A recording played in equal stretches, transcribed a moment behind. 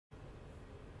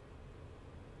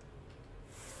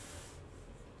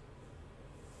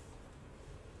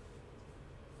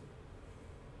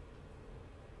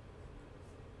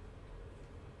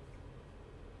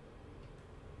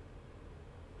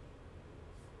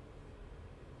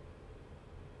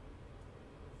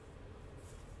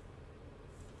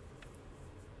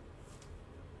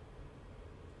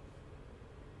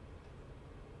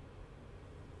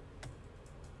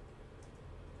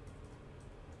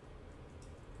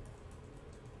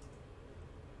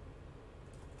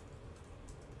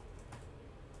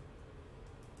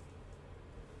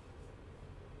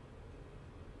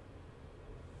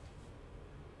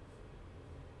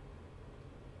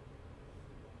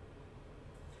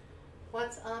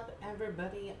What's up,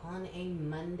 everybody, on a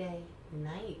Monday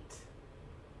night?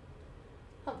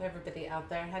 Hope everybody out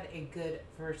there had a good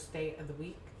first day of the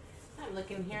week. I'm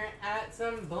looking here at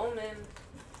some Bowman.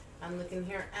 I'm looking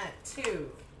here at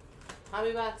 2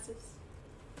 hobby boxes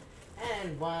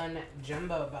and 1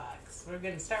 jumbo box. We're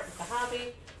going to start with the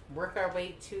hobby, work our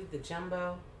way to the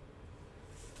jumbo.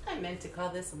 I meant to call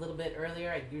this a little bit earlier.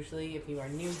 I usually, if you are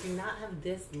new, do not have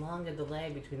this long a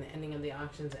delay between the ending of the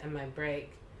auctions and my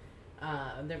break.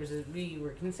 We were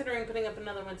considering putting up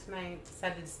another one tonight.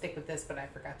 Decided to stick with this, but I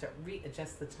forgot to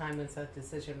readjust the time when such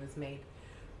decision was made.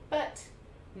 But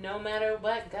no matter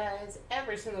what, guys,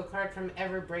 every single card from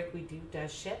every break we do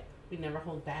does ship. We never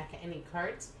hold back any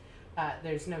cards.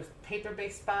 There's no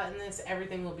paper-based spot in this.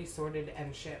 Everything will be sorted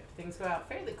and shipped. Things go out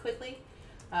fairly quickly.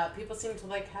 People seem to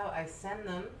like how I send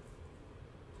them.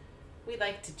 We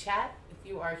like to chat. If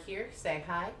you are here, say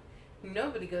hi.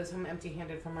 Nobody goes home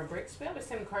empty-handed from our breaks. We always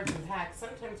send cards in packs.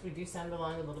 Sometimes we do send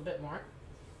along a little bit more.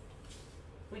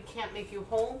 We can't make you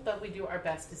whole, but we do our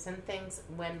best to send things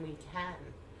when we can.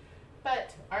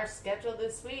 But our schedule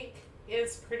this week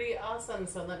is pretty awesome,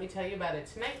 so let me tell you about it.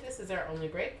 Tonight, this is our only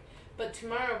break, but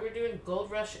tomorrow we're doing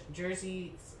Gold Rush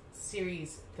Jersey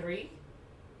Series 3.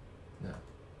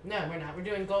 No, we're not. We're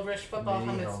doing Gold Rush Football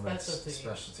Helmets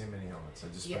Specialty mini helmets. I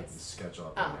just put the schedule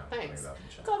up right now. Thanks.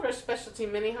 Gold Rush Specialty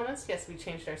Mini Helmets. Yes, we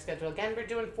changed our schedule again. We're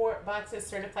doing 4 boxes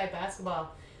certified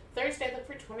basketball. Thursday, look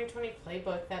for 2020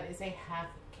 Playbook. That is a half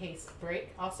case break.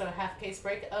 Also a half case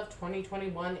break of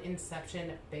 2021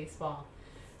 Inception Baseball.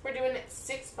 We're doing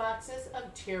 6 boxes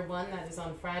of Tier 1. That is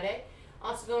on Friday.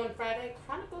 Also going Friday,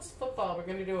 Chronicles Football. We're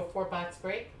going to do a 4-box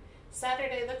break.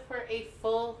 Saturday, look for a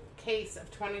full case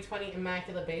of 2020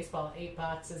 Immaculate Baseball, 8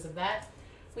 boxes of that.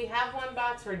 We have 1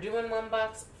 box. We're doing 1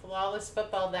 box Flawless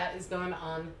Football. That is going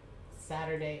on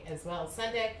Saturday as well.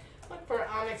 Sunday, look for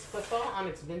Onyx Football,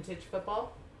 Onyx Vintage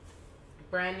Football.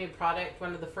 Brand new product,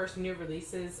 one of the first new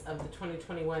releases of the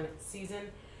 2021 season.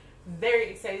 Very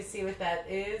excited to see what that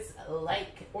is.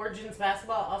 Like Origins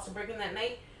Basketball, also breaking that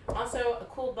night. Also, a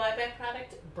cool buyback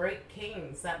product, Break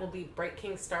Kings. That will be Break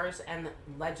King Stars and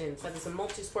Legends. That is a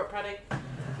multi-sport product.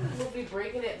 We'll be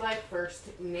breaking it by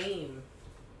first name.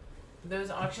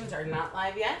 Those auctions are not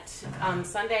live yet.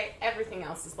 Sunday, everything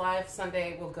else is live.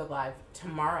 Sunday will go live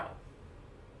tomorrow.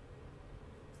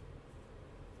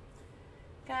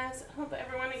 Guys, hope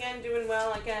everyone again doing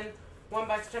well. Again, 1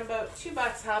 box jumbo, 2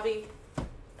 box hobby.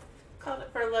 Called it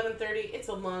for 11:30. It's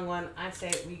a long one. I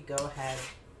say we go ahead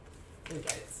and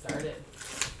get it started.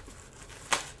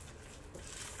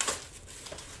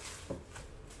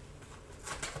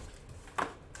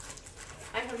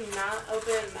 I have not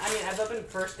opened, I've opened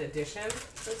first edition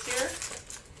this year,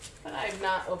 but I have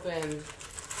not opened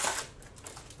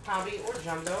hobby or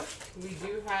jumbo. We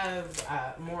do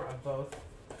have more of both.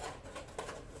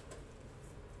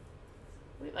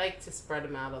 We like to spread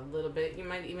them out a little bit. You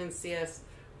might even see us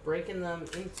breaking them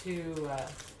into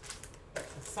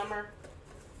the summer.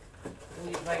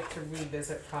 We like to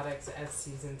revisit products as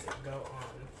seasons go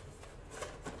on.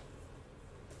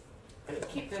 I'm going to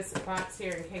keep this box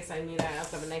here in case I need it. I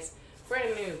also have a nice,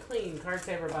 brand new, clean card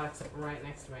saver box right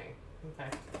next to me. In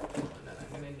fact, I don't know that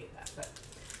I'm going to need that, but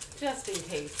just in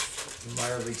case.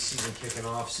 Minor league season kicking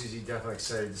off. Susie, definitely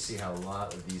excited to see how a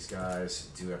lot of these guys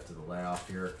do after the layoff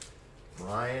here.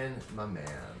 Brian, my man.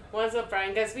 What's up,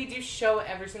 Brian? Guys, we do show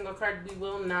every single card. We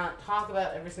will not talk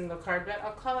about every single card, but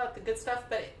I'll call out the good stuff,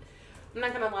 but I'm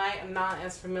not going to lie, I'm not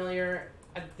as familiar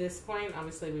at this point.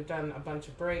 Obviously, we've done a bunch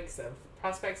of breaks of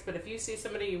prospects, but if you see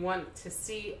somebody you want to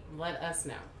see, let us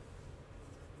know.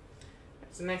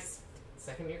 There's a nice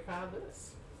second-year Kyle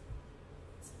Lewis.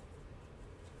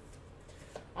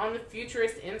 On the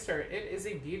Futurist insert, it is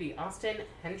a beauty. Austin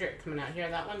Hendrick coming out here.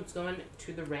 That one's going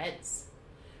to the Reds.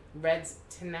 Reds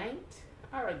tonight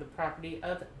are the property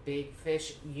of Big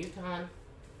Fish Utah.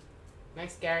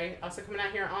 Nice Gary. Also coming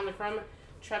out here on the chrome,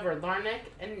 Trevor Larnach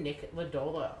and Nick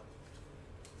Lodolo.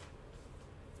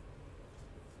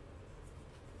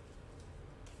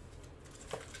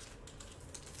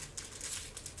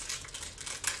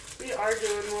 We are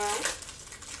doing well.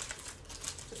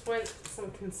 Just want some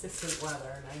consistent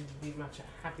weather and I'd be much a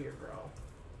happier girl.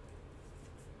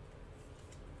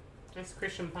 Nice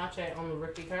Christian Pache on the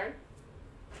rookie card.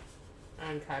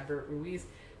 And Kyber Ruiz.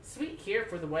 Sweet here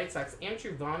for the White Sox.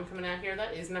 Andrew Vaughn coming out here.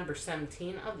 That is number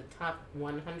 17 of the top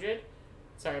 100.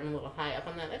 Sorry, I'm a little high up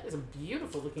on that. That is a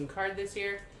beautiful looking card this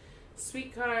year.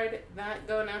 Sweet card. That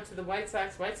going out to the White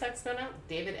Sox. White Sox going out.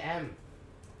 David M.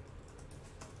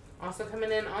 Also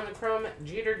coming in on the chrome,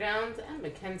 Jeter Downs and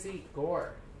Mackenzie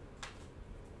Gore.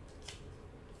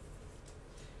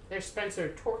 There's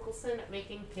Spencer Torkelson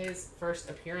making his first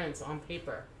appearance on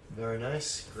paper. Very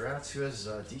nice. Congrats. Who has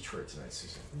Detroit tonight,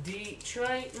 Susan?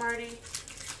 Detroit, Marty.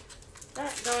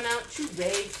 That going out to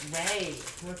Ray.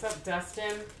 What's up,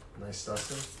 Dustin? Nice,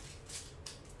 Dustin.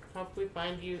 Hope we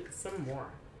find you some more.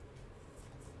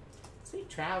 Sweet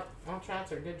trout. All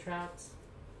trouts are good trouts.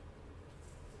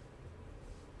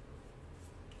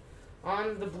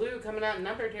 On the blue, coming out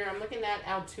numbered here, I'm looking at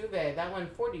Altuve. That one,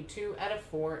 42 out of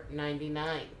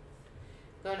 499.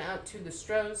 Going out to the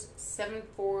Stros,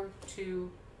 740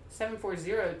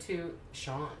 to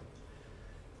Sean.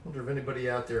 Wonder if anybody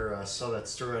out there saw that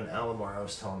story on Alomar I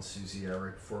was telling Susie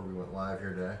right before we went live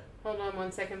here today. Hold on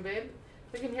one second, babe.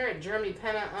 Looking here at Jeremy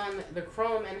Pena on the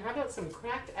chrome, and how about some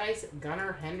cracked ice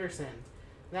Gunnar Henderson?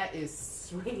 That is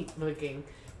sweet looking.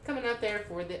 Coming out there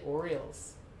for the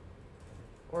Orioles.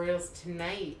 Orioles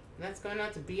tonight. That's going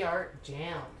out to BR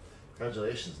Jam.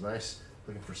 Congratulations, nice.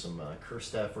 Looking for some curse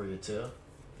stat for you too.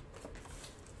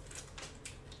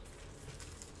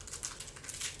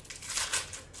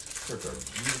 Cards are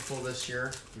beautiful this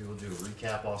year. We will do a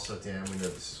recap also, Dan. We know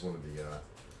this is one of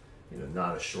the,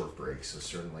 not a short break, so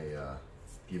certainly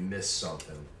if you miss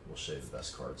something, we'll show you the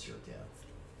best cards here at the end.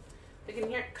 Looking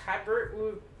here at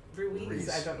Kuiper Ruiz.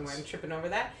 I don't know why I'm tripping over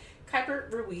that. Kuiper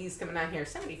Ruiz coming out here.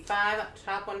 75,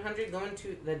 top 100, going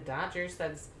to the Dodgers.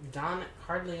 That's Don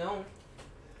Cardleone.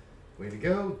 Way to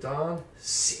go, Don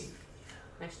C.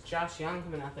 Nice Josh Young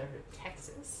coming out there for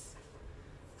Texas.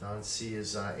 Don C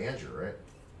is Andrew, right?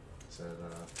 Is that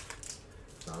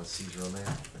Don C's real name?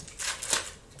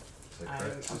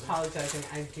 I'm apologizing.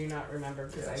 I do not remember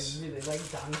because yes. I really like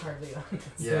Don Cardleone.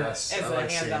 Yes, as I like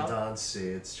saying Don C.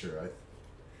 It's true.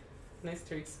 Nice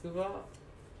to scuba.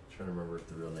 Trying to remember if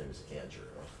the real name is Andrew.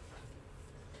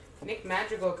 Nick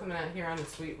Madrigal coming out here on the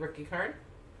sweet rookie card.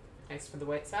 Nice for the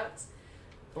White Sox.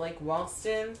 Blake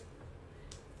Walston.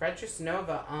 Frederick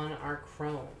Nova on our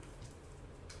chrome.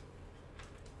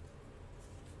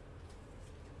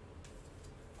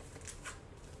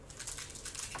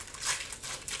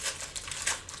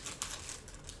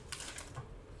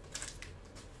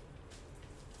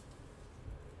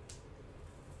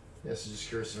 Yeah, so just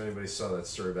curious if anybody saw that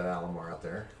story about Alomar out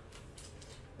there.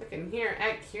 Looking here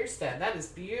at Kierstead. That is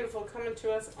beautiful coming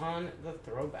to us on the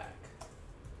throwback.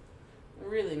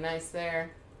 Really nice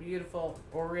there. Beautiful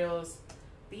Orioles.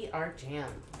 BR Jam.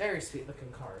 Very sweet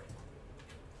looking card.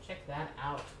 Check that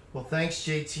out. Well, thanks,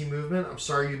 JT Movement. I'm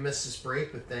sorry you missed this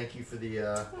break, but thank you for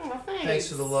the thanks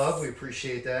for the love. We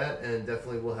appreciate that, and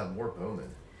definitely we'll have more Bowman.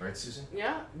 Right, Susan?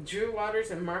 Yeah. Drew Waters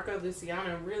and Marco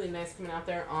Luciano. Really nice coming out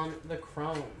there on the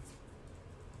chrome.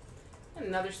 And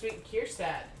another sweet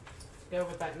Kierstad. Go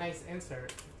with that nice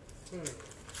insert. Where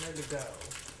to go?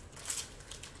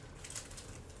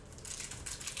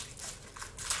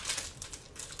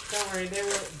 Don't worry, there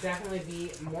will definitely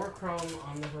be more chrome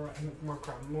on the more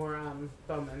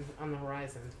Bowman on the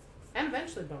horizon, and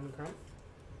eventually Bowman chrome.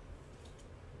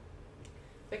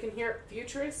 They can hear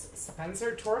Futurist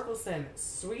Spencer Torkelson,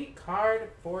 sweet card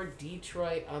for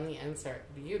Detroit on the insert.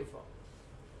 Beautiful.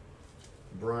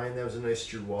 Brian, that was a nice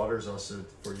Drew Waters also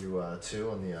for you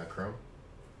too on the chrome.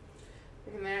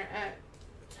 Looking there at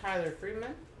Tyler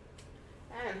Friedman.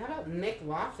 And how about Nick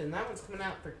Lofton? That one's coming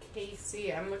out for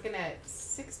KC. I'm looking at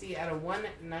 60 out of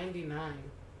 199.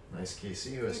 Nice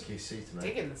KC. Who has KC tonight?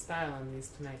 Digging the style on these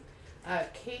tonight.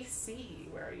 KC,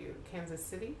 where are you? Kansas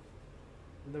City?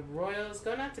 The Royals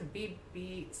going out to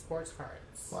BB Sports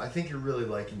Cards. Well, I think you're really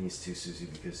liking these two, Susie,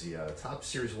 because the top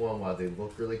series one, while they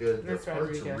look really good, they're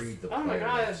hard to read the players. Oh my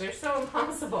god, they're so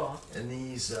impossible. And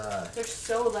these... they're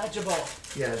so legible.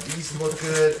 Yeah, these look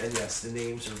good, and yes, the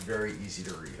names are very easy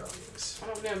to read on these. I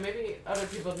don't know, maybe other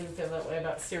people didn't feel that way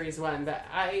about Series 1, but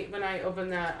when I open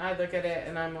that, I look at it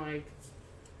and I'm like,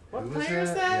 what player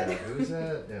is that? Yeah, who's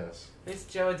that? Yes. It's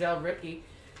Joe Adell rookie.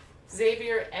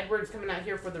 Xavier Edwards coming out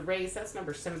here for the Rays. That's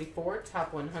number 74,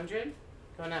 top 100.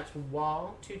 Going out to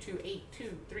Wall,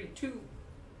 228232.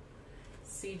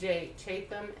 CJ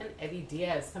Chatham and Eddie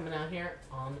Diaz coming out here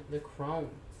on the chrome.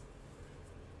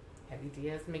 Eddie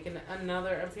Diaz making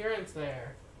another appearance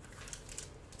there.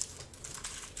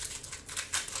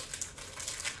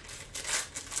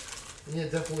 Yeah,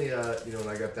 definitely, when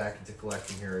I got back into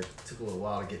collecting here, it took a little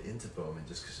while to get into Bowman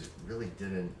just because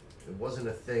it wasn't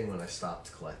a thing when I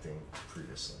stopped collecting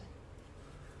previously.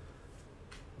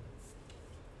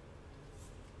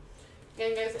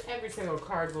 Again, guys, every single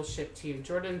card will ship to you.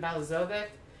 Jordan Balazovic,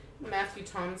 Matthew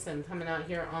Thompson coming out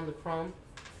here on the chrome.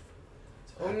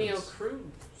 O'Neal Cruz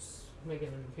making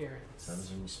an appearance.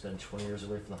 Sometimes when you spend 20 years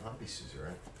away from the hobby, Susie,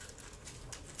 right?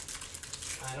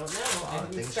 I don't know. A lot I of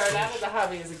didn't things start out change. with a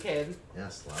hobby as a kid.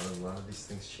 Yes, a lot of these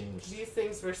things changed. These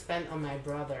things were spent on my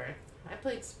brother. I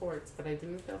played sports, but I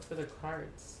didn't go for the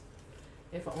cards.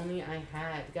 If only I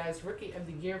had. Guys, Rookie of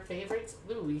the Year favorites,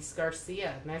 Luis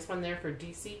Garcia. Nice one there for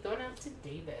DC. Going out to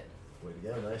David. Way to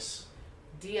go, nice.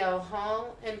 DL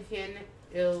Hall and Hin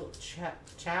Il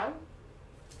Chow.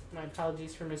 My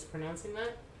apologies for mispronouncing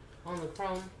that. On the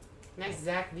chrome. Nice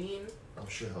Zach Veen. I'm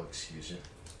sure he'll excuse you.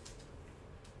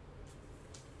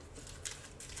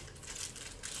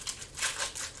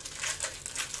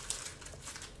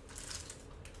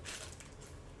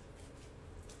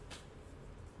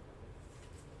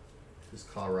 This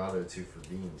Colorado too for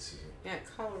Beans, Susan. Yeah,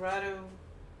 Colorado.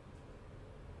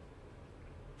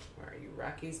 Where are you?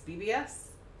 Rockies BBS.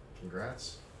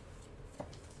 Congrats.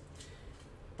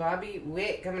 Bobby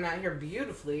Witt coming out here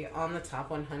beautifully on the top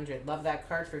 100. Love that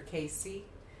card for KC.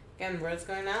 Again, Rose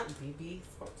going out. BB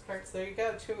Sports Cards. There you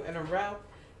go. 2 in a row.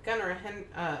 Gunnar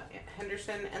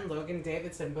Henderson and Logan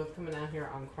Davidson both coming out here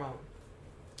on chrome.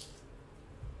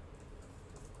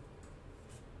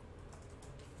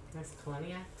 Nice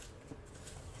Kaleniak.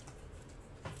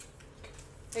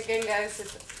 Again,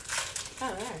 guys,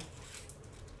 oh, there.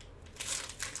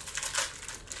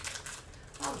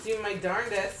 I'll do my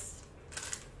darndest.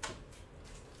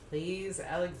 Please,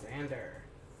 Alexander.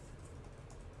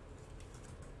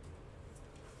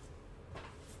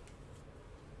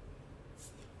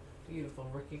 Beautiful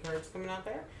rookie cards coming out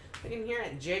there. Looking here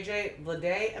at JJ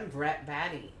Bleday and Brett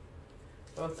Batty.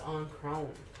 Both on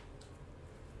chrome.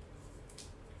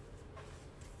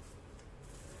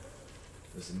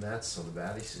 There's the Mets on the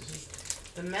baddie, Susan.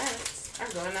 The Mets are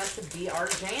going out to DR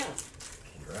Jam.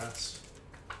 Congrats.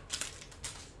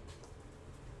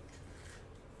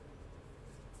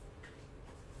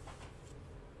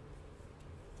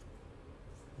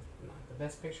 Not the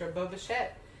best picture of Bo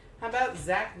Bichette. How about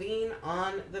Zach Veen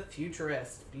on the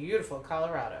Futurist? Beautiful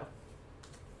Colorado.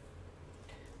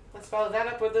 Let's follow that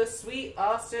up with a sweet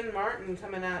Austin Martin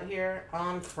coming out here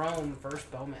on chrome. First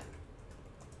Bowman.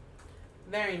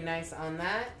 Very nice on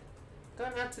that.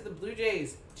 Going out to the Blue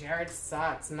Jays. Jared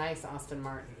Sox. Nice Austin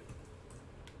Martin.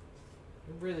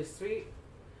 Really sweet.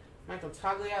 Michael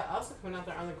Toglia also coming out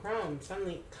there on the chrome.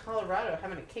 Suddenly Colorado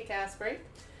having a kick-ass break.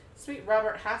 Sweet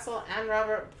Robert Hassel and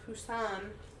Robert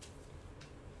Poussin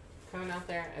coming out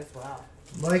there as well.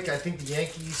 Mike, I think the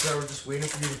Yankees are just waiting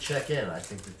for you to check in. I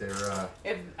think that they're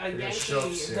If a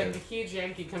Yankee, like a huge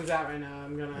Yankee comes out right now,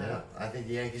 I'm gonna. Yeah, I think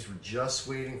the Yankees were just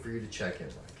waiting for you to check in,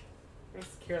 Mike.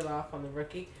 Nice Kirilloff on the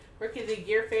rookie. Rookie of the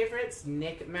Year favorites,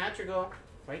 Nick Madrigal,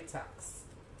 White Sox.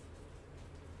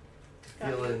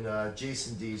 Feeling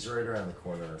Jason D's right around the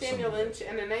corner. Daniel Lynch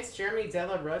and a nice Jeremy De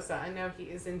La Rosa. I know he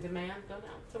is in demand. Going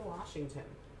out to Washington.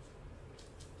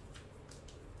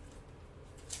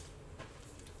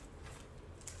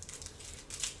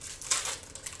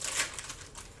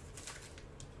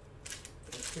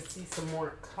 To see some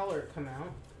more color come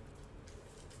out.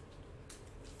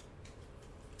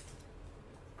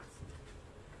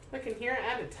 Looking here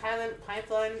at a Thailand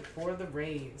pipeline for the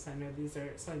Rays. I know these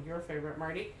are some of your favorite,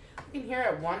 Marty. Looking here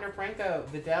at Wander Franco,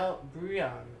 Vidal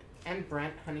Bruyan, and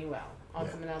Brent Honeywell. All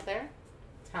coming out there.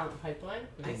 Talent pipeline.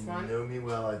 Nice one. Know me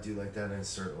well. I do like that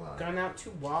insert line. Going out to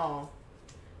Wall.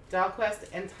 Dahlquist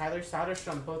and Tyler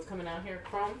Soderstrom both coming out here.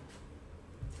 Chrome.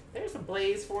 There's a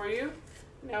blaze for you.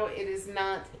 No, it is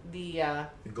not the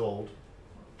gold.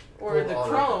 Or gold the auto.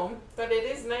 chrome, but it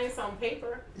is nice on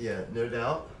paper. Yeah, no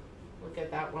doubt. We'll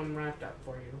get that one wrapped up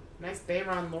for you. Nice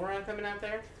Bayron Laura coming out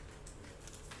there.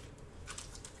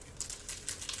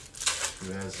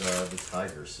 Who has the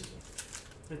Tigers? Susan?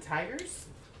 The Tigers?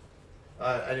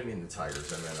 I didn't mean the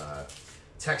Tigers. I meant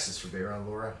Texas for Bayron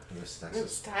Laura. Who has Texas?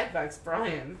 It's Tidebucks,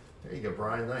 Brian. There you go,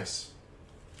 Brian. Nice.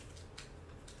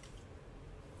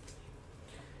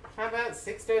 How about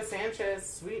Sixto Sanchez?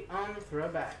 Sweet on the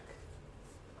throwback.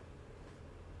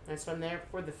 Nice one there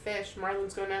for the Fish.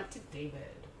 Marlins going out to David.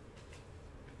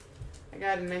 I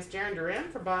got a nice Jarren Duran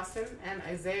for Boston and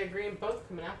Isaiah Green both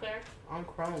coming out there on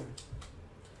chrome.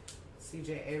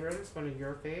 CJ Abrams, one of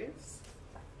your faves,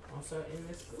 also in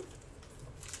this group.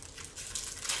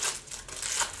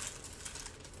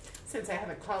 Since I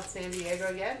haven't called San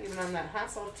Diego yet, even on that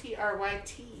hassle,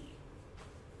 TRYT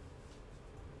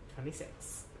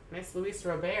 26. Nice Luis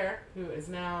Robert, who is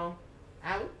now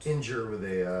out. Injured with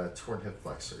a torn hip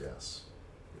flexor, yes.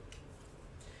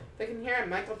 Looking here at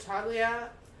Michael Toglia,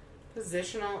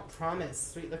 Positional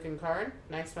Promise. Sweet looking card.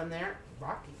 Nice one there.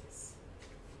 Rockies.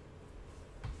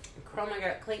 Chrome, I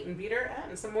got Clayton Beater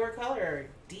and some more color.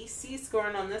 DC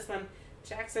scoring on this one.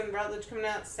 Jackson Rutledge coming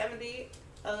out 70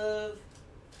 of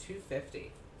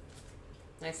 250.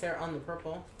 Nice there on the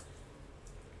purple.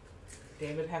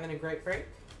 David having a great break.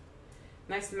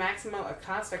 Nice Maximo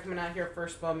Acosta coming out here,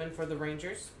 first Bowman for the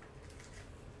Rangers.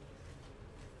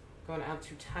 Going out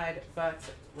to Tide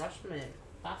Bucks, Rushman,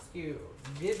 Boscu.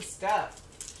 Good stuff.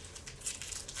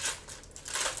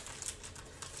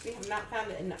 We have not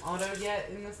found an auto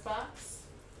yet in this box.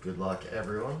 Good luck,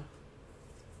 everyone.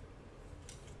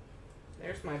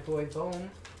 There's my boy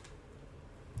Bohm.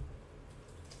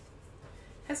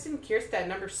 Heston Kierstad,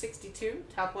 number 62,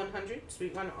 top 100,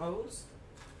 Sweet 1 O's.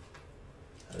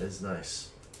 That is nice.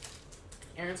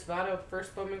 Aaron Savado,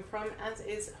 first Bowman Chrome, as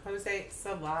is Jose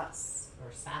Salas,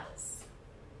 or Salas,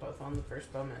 both on the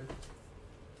first Bowman.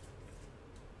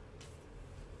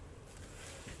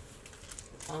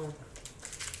 Oh,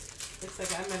 looks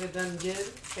like I might have done good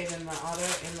saving the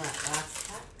auto in that last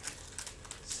pack.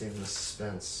 Saving the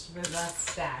suspense. The last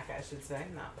stack, I should say,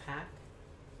 not pack.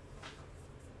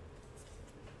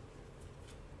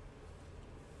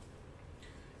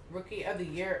 Rookie of the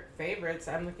Year favorites.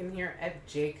 I'm looking here at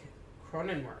Jake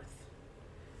Cronenworth.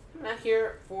 I'm out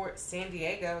here for San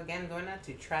Diego. Again, going out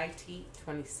to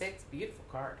Tri-T26. Beautiful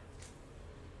card.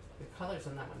 The colors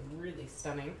on that one really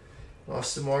stunning.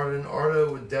 Austin Martin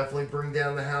Arto would definitely bring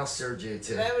down the house there,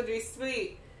 JT. That would be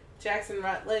sweet. Jackson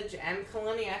Rutledge and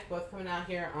Kaliniak both coming out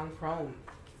here on Chrome.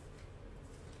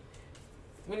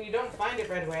 When you don't find it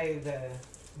right away, the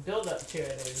build-up to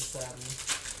it is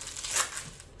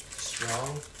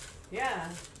strong. Yeah.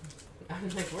 I'm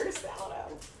like, where's that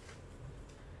auto?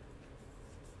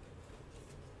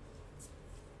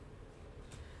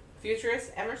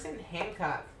 Futurist Emerson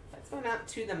Hancock. That's going out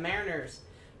to the Mariners.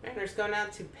 Mariners going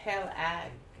out to Pale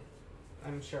Ag.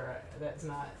 I'm sure that's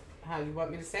not how you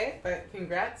want me to say it, but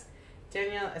congrats.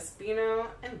 Daniel Espino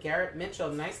and Garrett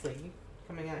Mitchell. Nicely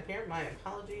coming out here. My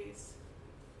apologies.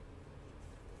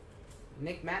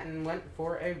 Nick Matton went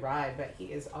for a ride, but he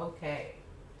is okay.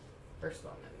 First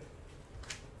Bowman.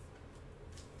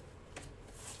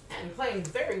 And playing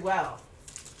very well.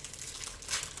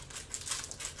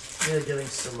 Yeah, getting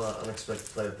some unexpected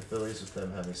play with the Phillies with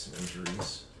them having some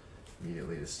injuries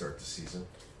immediately to start the season.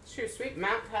 Sure, sweet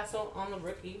Mountcastle on the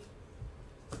rookie.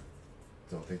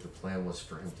 Don't think the plan was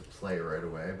for him to play right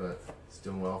away, but he's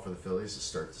doing well for the Phillies to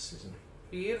start the season.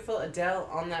 Beautiful Adele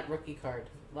on that rookie card.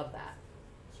 Love that.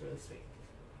 It's really sweet.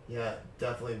 Yeah,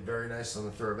 definitely very nice on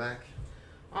the throwback.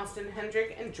 Austin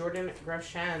Hendrick and Jordan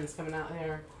Groshans coming out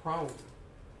there. Chrome.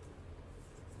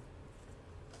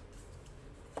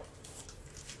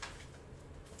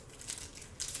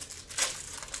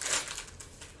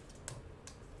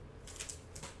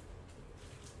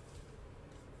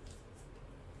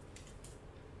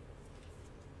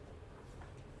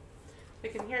 We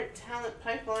can hear Talent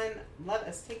Pipeline. Let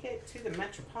us take it to the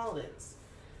Metropolitans.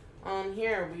 On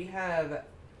here we have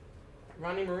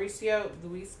Ronnie Mauricio,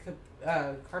 Luis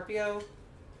Carpio,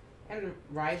 and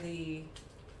Riley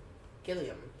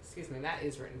Gilliam. Excuse me, that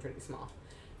is written pretty small.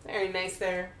 Very nice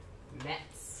there.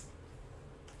 Mets.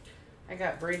 I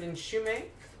got Braden Shoemake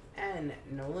and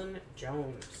Nolan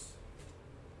Jones.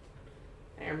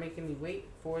 They are making me wait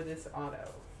for this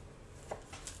auto.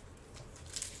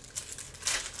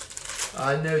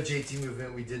 No JT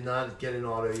movement. We did not get an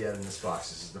auto yet in this box.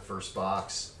 This is the first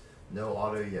box. No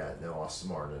auto yet. No Austin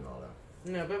Martin auto.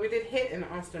 No, but we did hit an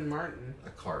Austin Martin. A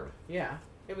card. Yeah.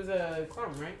 It was a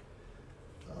chrome, right?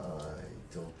 I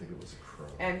don't think it was a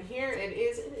chrome. And here it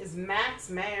is. It is Max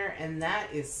Mayer, and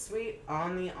that is sweet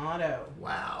on the auto.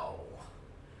 Wow.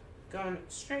 Going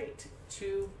straight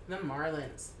to the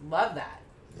Marlins. Love that.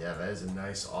 Yeah, that is a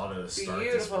nice auto to start this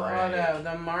Beautiful break. auto. The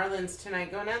Marlins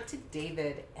tonight going out to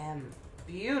David M.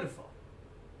 Beautiful.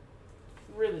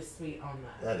 Really sweet on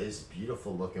that. That is a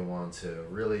beautiful looking one too.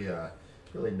 Really,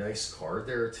 really nice card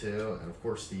there too. And of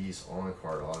course these on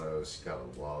card autos, you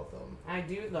gotta love them. I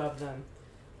do love them.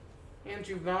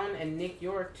 Andrew Vaughn and Nick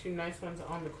York, two nice ones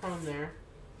on the chrome there.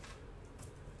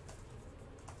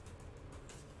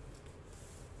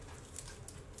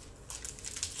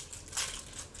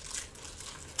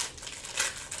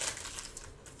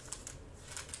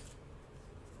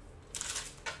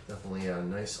 Definitely a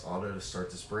nice auto to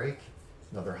start this break.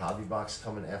 Another hobby box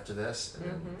coming after this, and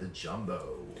then the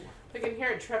jumbo. Looking here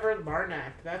at Trevor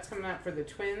Larnack. That's coming out for the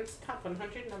Twins. Top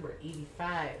 100, number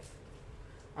 85.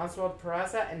 Oswald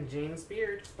Peraza and James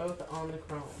Beard, both on the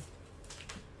chrome.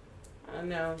 I don't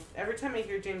know. Every time I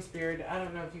hear James Beard, I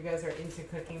don't know if you guys are into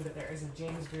cooking, but there is a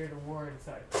James Beard award,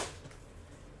 so I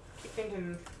keep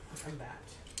thinking of that.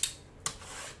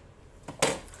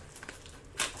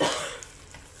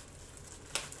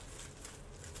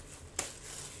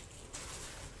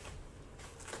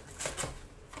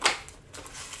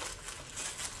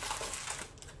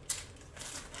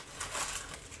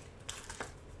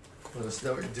 Let us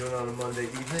know what you're doing on a Monday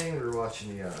evening. We were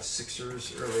watching the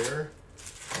Sixers earlier.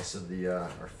 Also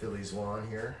our Phillies won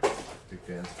here. Big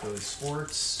fans of Phillies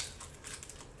sports.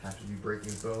 Happy to be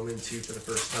breaking Bowman 2 for the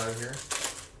first time here.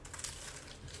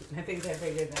 I think I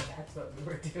figured that that's what we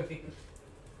were doing.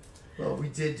 Well, we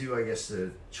did do, I guess,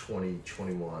 the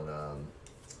 2021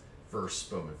 first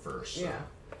Bowman first. So Yeah.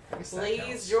 I guess that Blaze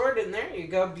counts. Jordan, there you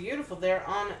go. Beautiful there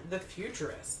on the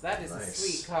Futurist. That is Nice. a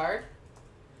sweet card.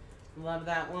 Love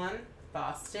that one.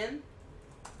 Boston.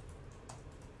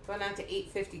 Going out to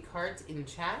 850 cards in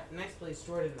chat. Nice Blaze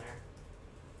Jordan there.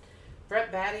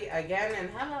 Brett Batty again. And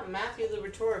how about Matthew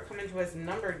Liberatore coming to us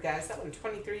numbered, guys? That one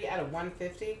 23 out of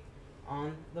 150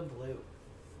 on the blue.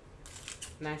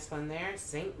 Nice one there.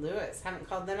 St. Louis. Haven't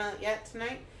called them out yet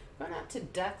tonight. Going out to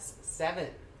Ducks 7.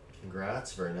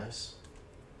 Congrats, very nice.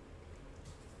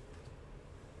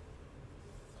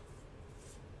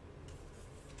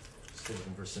 Just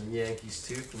looking for some Yankees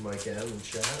too from Mike M in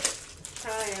chat.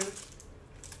 Trying.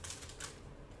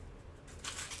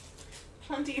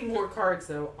 Plenty more cards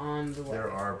though on the way. There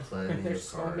are plenty There's of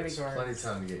so cards. many cards. Plenty of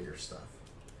time to get your stuff.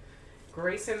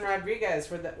 Grayson Rodriguez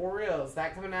for the Orioles.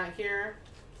 That coming out here,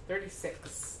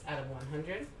 36 out of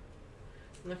 100.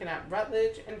 I'm looking at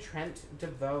Rutledge and Trent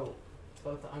DeVoe,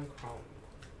 both on chrome.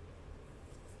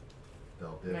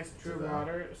 Bell Biv Nice Drew DeVoe.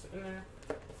 Waters in there.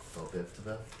 Bell Biv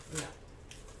DeVoe.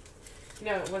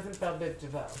 No, it wasn't Bell Biv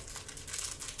DeVoe.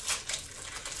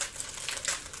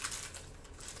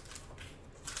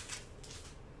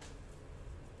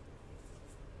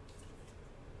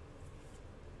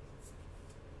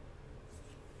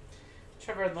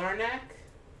 Trevor Larnack.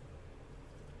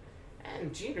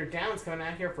 And Jeter Downs coming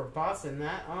out here for Boston.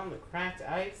 That on the cracked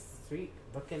ice. Sweet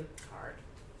looking card.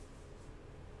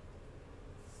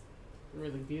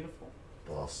 Really beautiful.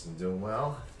 Boston doing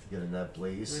well. Getting that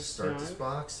Blaze to Nice start this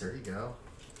drawing. box. There you go.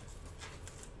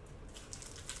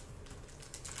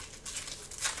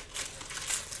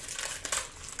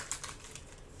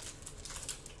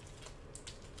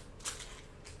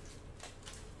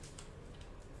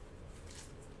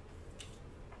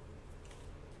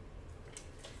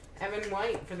 Evan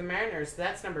White for the Mariners.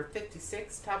 That's number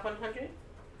 56, top 100.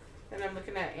 Then I'm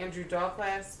looking at Andrew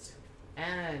Dahlquist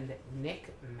and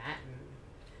Nick Matten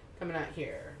coming out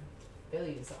here.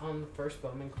 Phillies on the first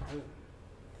Bowman chrome.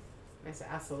 Nice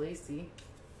Asalasi.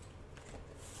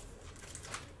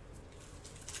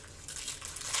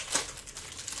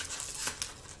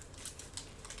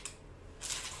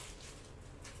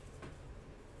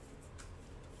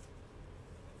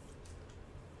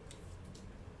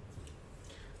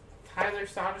 Tyler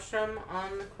Soderstrom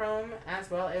on the chrome, as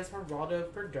well as Geraldo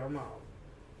Perdomo.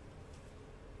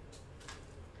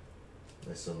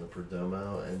 Nice on the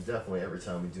Perdomo, and definitely every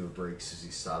time we do a break, Susie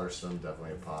Soderstrom,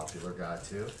 definitely a popular guy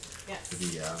too. Yes. For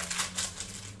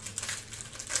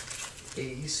the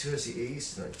A's, who has the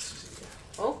A's tonight, Susie?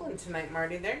 Oakland tonight,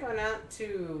 Marty. They're going out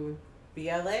to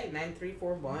BLA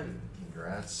 9341.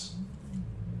 Congrats.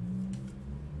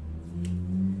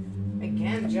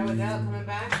 Again, Joe Adele coming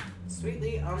back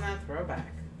sweetly on that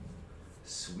throwback.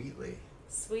 Sweetly.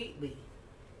 Sweetly.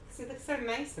 See, looks so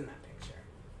nice in that picture.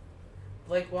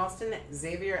 Blake Walston,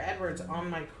 Xavier Edwards on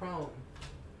my chrome.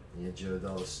 You had Joe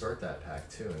Adele to start that pack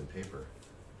too in paper.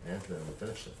 And then we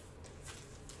finished it.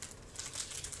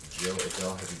 Joe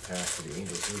Adele heavy pack for the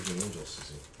Angels. Who's the Angels,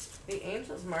 Susie? The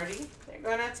Angels, Marty. They're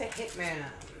going out to Hitman.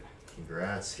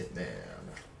 Congrats, Hitman.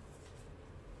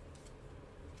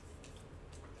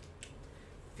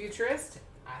 Futurist,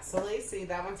 Asalasi.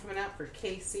 That one's coming out for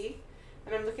KC.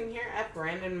 And I'm looking here at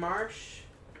Brandon Marsh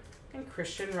and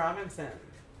Christian Robinson.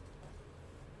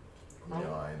 You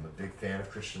know, I'm a big fan of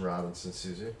Christian Robinson,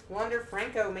 Susie. Wander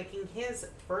Franco making his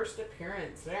first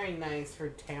appearance. Very nice for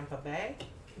Tampa Bay.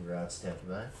 Congrats, Tampa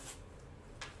Bay.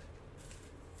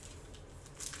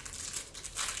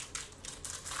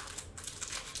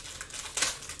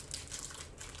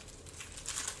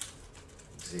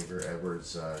 Xavier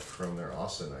Edwards chrome there,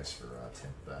 also nice for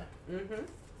Tampa Bay. Mm-hmm.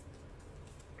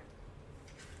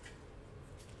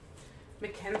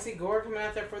 Mackenzie Gore coming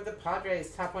out there for the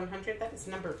Padres, top 100. That is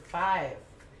number 5.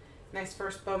 Nice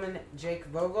first Bowman, Jake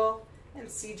Vogel. And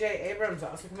CJ Abrams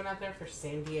also coming out there for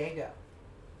San Diego.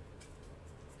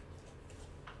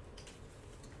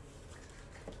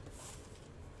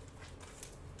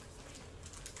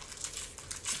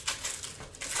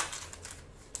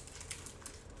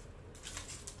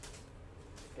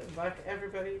 Good luck,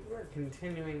 everybody. We're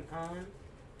continuing on.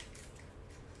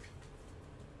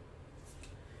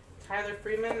 Tyler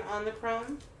Freeman on the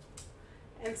chrome,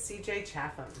 and CJ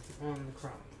Chatham on the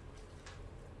chrome.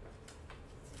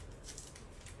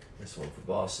 This one for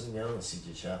Boston, yeah, let's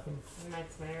see Chapman.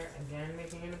 Max Mayer again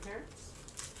making an appearance.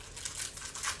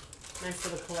 Nice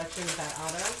little collection of that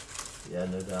auto. Yeah,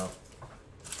 no doubt.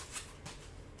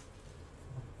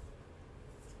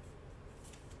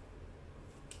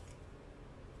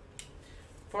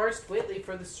 Forrest Whitley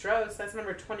for the Stros. That's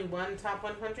number 21, top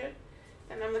 100.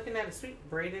 And I'm looking at a sweet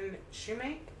Braden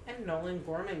Shoemake and Nolan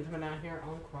Gorman coming out here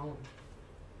on chrome.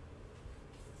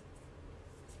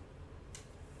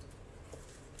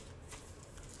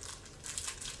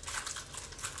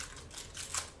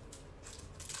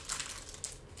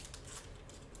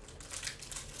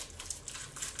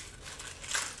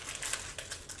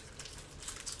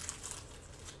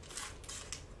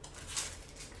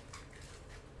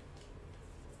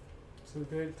 Some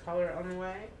good color on the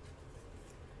way.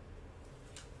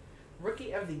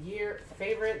 Rookie of the Year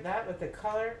favorite, that with the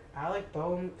color, Alec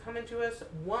Bowman coming to us,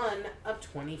 1 of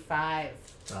 25.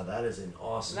 Wow, that is an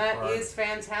awesome That card. is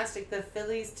fantastic. The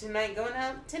Phillies tonight going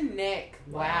out to Nick.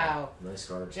 Wow. Nice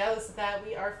card. Jealous of that.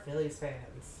 We are Phillies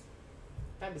fans.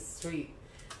 That is sweet.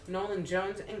 Nolan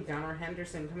Jones and Gunnar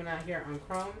Henderson coming out here on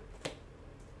chrome.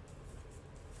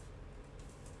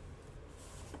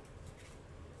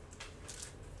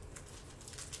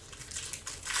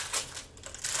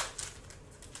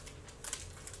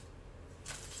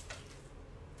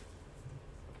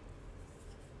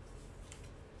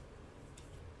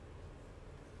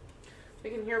 We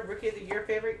can hear Rookie of the Year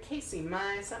favorite, Casey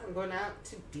Mize. That one going out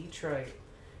to Detroit.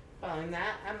 Following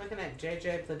that, I'm looking at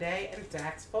JJ Bleday and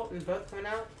Dax Fulton, both coming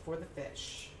out for the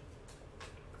Fish.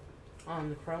 On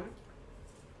the chrome.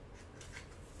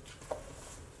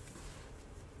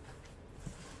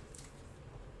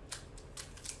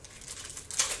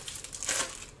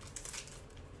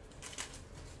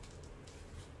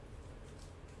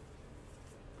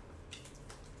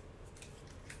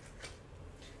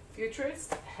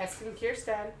 Futurist, Heston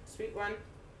Kierstad, sweet one.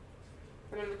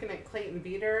 And I'm looking at Clayton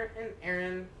Beater and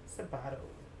Aaron Sabato.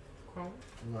 Chrome.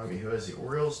 Remind me, who has the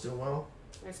Orioles doing well?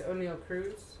 Nice O'Neal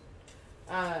Cruz.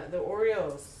 The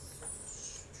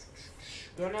Orioles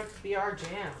going out to be our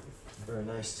jam. Very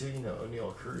nice too. You know,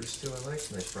 O'Neal Cruz too. I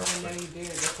like nice I know prospect. you do.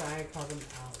 That's why I call them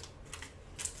out.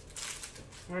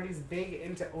 Marty's big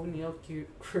into O'Neal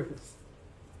Cruz.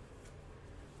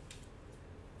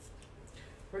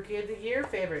 Rookie of the Year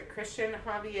favorite, Christian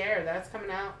Javier. That's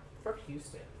coming out for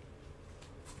Houston.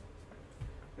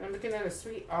 And I'm looking at a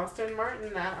sweet Austin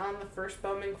Martin. That on the first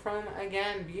Bowman Chrome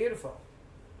again. Beautiful.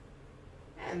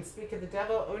 And speak of the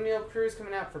devil, O'Neal Cruz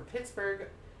coming out for Pittsburgh.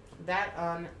 That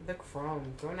on the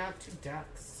Chrome. Going out to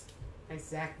Ducks. Nice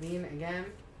Zach Bean again.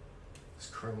 This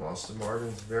Chrome Austin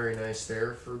Martin's very nice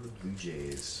there for the Blue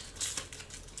Jays.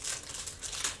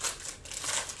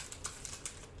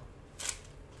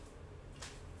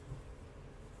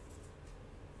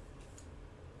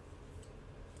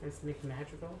 Nice Mickey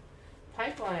Madrigal.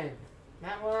 Pipeline.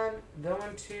 That one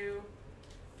going to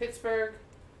Pittsburgh.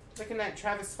 Looking at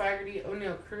Travis Spaghetti,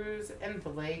 O'Neal Cruz, and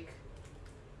Blake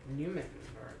Newman.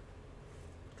 Or,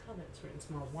 God, that's written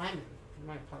small. Wyman.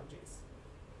 My apologies.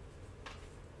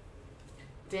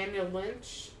 Daniel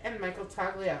Lynch and Michael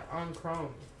Taglia on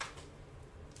chrome.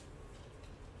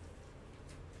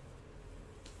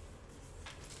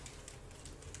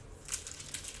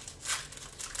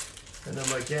 And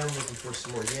then again, looking for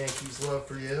some more Yankees love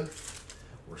for you.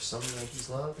 Or some Yankees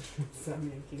love. Some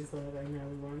Yankees love, I know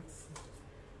once.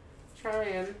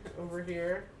 Trying over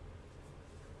here.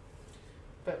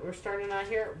 But we're starting out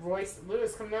here. Royce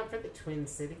Lewis coming out for the Twin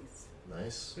Cities.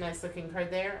 Nice. Nice looking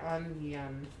card there on the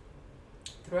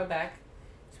throwback.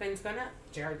 Twins going up.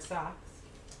 Jared Sox.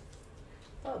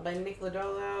 Followed by Nick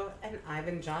Lodolo and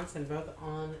Ivan Johnson, both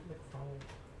on the chrome.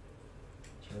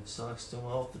 Red Sox doing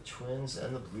well with the Twins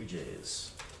and the Blue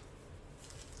Jays.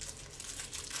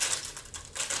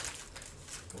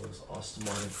 What was Austin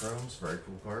Martin Chromes? Very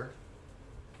cool card.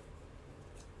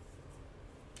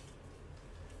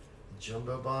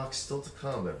 Jumbo box still to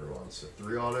come, everyone. So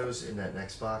 3 autos in that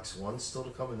next box. 1 still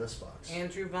to come in this box.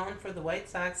 Andrew Vaughn for the White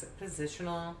Sox,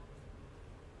 positional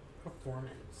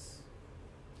performance,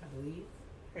 I believe.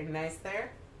 Very nice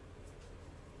there.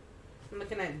 I'm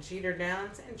looking at Jeter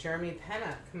Downs and Jeremy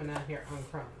Pena coming out here on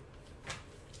chrome.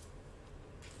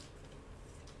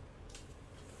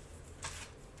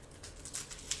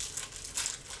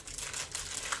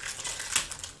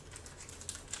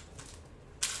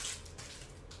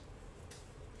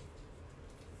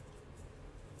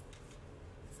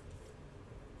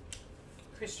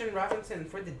 Christian Robinson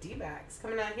for the D-backs.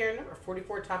 Coming out here, number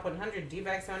 44, top 100.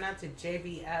 D-backs going out to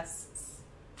JB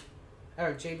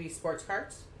Sports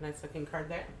Cards. Nice looking card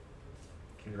there.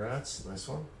 Congrats. Nice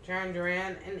one. Jaron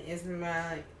Duran and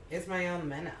Ismael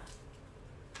Mena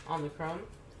on the chrome.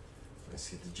 Let's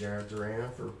get the Jared Duran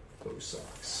for Bo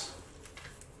Sox.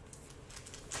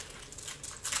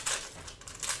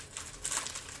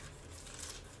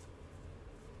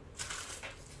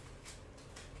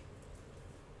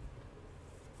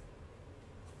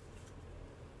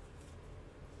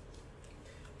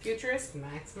 Futurist,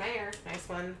 Max Meyer. Nice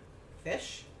one.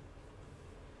 Fish.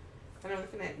 And I'm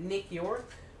looking at Nick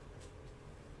York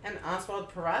and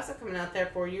Oswald Peraza coming out there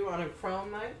for you on a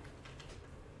chrome, Mike.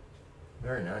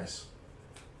 Very nice.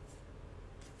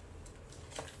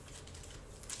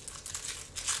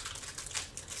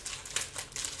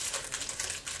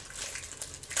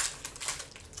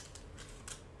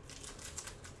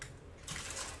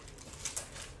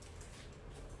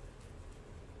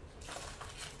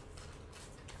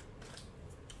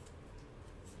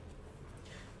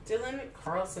 Dylan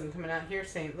Carlson coming out here,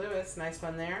 St. Louis. Nice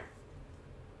one there.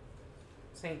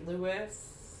 St. Louis.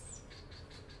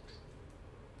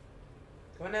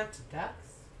 Going out to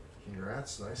Ducks.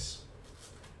 Congrats, nice.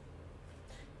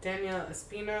 Daniel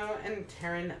Espino and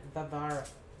Taryn Vavra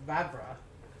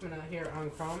coming out here on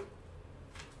chrome.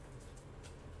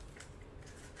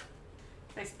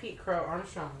 Nice Pete Crow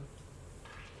Armstrong.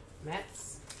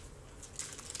 Mets.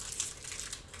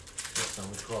 First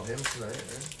time we called him tonight,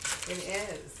 right? It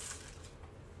is.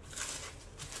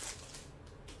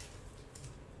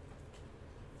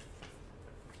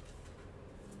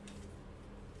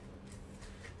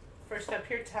 First up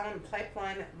here, Talent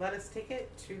Pipeline. Let us take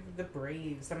it to the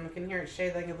Braves. I'm looking here at Shea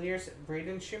Langoliers,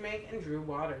 Braden Shoemake, and Drew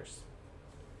Waters.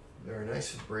 Very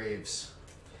nice with Braves.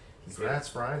 Congrats,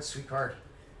 Brian. Sweet card.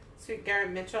 Sweet Garrett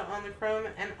Mitchell on the chrome,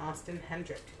 and Austin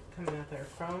Hendrick coming out there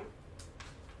chrome.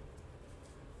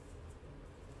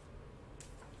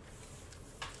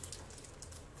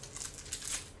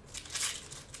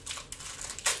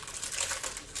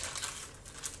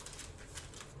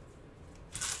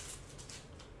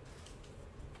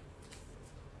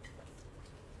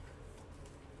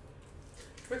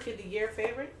 Rookie of the Year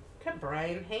favorite to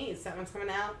Brian Hayes. That one's coming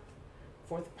out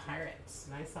for the Pirates.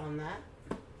 Nice on that.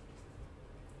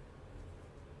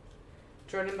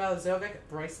 Jordan Balazovic,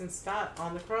 Bryson Stott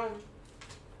on the chrome.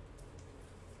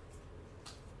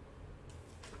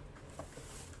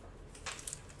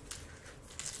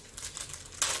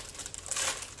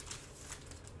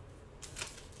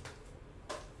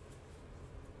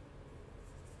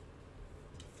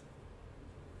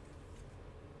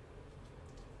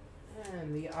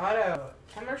 And the auto,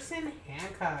 Emerson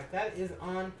Hancock. That is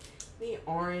on the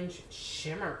orange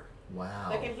shimmer.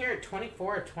 Wow. Looking here at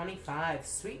 24/25.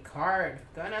 Sweet card.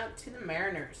 Going out to the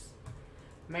Mariners.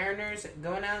 Mariners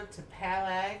going out to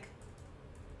Palag.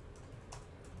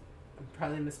 I'm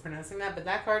probably mispronouncing that, but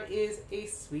that card is a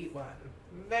sweet one.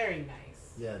 Very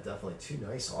nice. Yeah, definitely. Two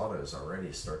nice autos already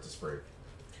to start this break.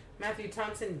 Matthew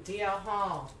Thompson, DL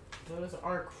Hall. Those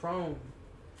are chrome.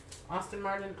 Austin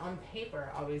Martin on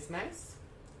paper. Always nice.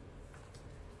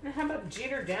 And how about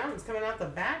Jeter Downs coming out the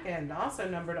back end? Also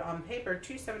numbered on paper,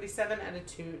 277 out of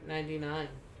 299.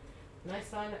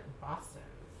 Nice on Boston.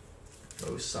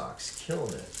 Bo Sox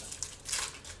killing it.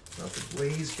 Not the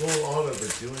Blaze Gold auto,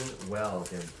 but doing well.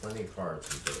 Getting plenty of cards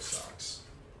with Bo Sox.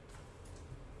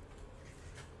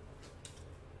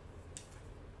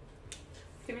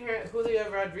 Looking here at Julio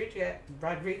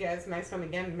Rodriguez. Nice one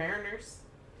again, Mariners.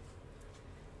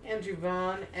 Andrew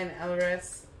Vaughn and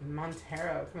Elris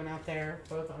Montero coming out there,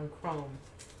 both on chrome.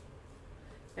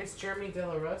 Nice Jeremy De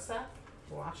La Rosa,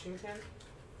 Washington.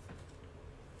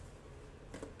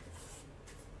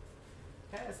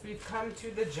 Yes, we've come to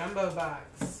the jumbo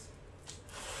box.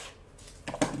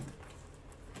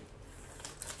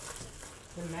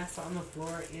 The mess on the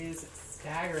floor is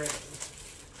staggering.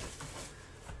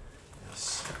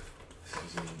 Yes.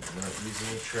 Not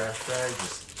using a trash bag,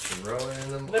 just throwing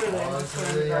them Literally, I'm onto just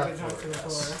throwing the the garbage floor. onto the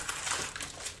floor.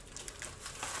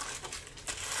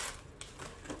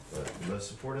 But the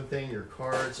most important thing, your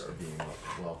cards are being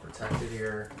well protected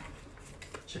here.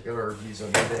 Check out our reviews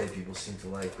on eBay. People seem to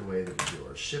like the way that we do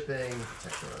our shipping,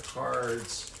 protecting our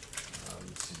cards.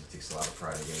 Susie takes a lot of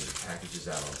pride in getting the packages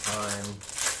out on time.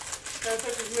 So if I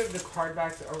just move the card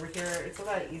backs over here, it's a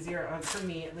lot easier, for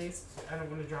me at least. I don't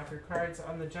want to drop your cards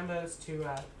on the jumbos to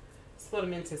split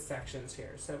them into sections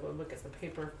here. So we'll look at the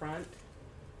paper front.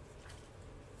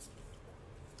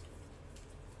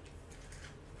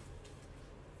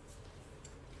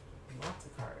 Lots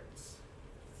of cards.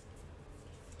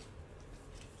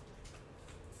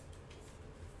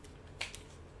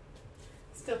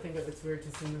 Still think it looks weird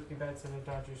to see Mookie Betts in a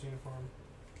Dodgers uniform.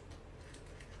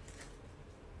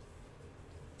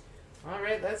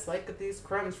 Alright, let's look at these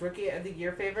chromes. Rookie of the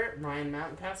Year favorite, Ryan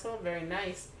Mountcastle. Very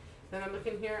nice. Then I'm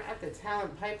looking here at the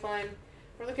talent pipeline.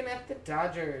 We're looking at the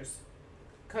Dodgers.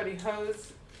 Cody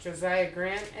Hose, Josiah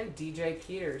Grant, and DJ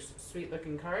Peters. Sweet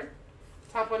looking card.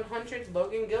 Top 100,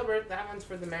 Logan Gilbert. That one's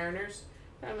for the Mariners.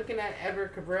 Then I'm looking at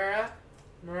Edward Cabrera,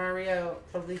 Mario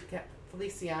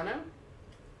Feliciano.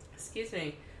 Excuse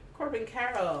me. Corbin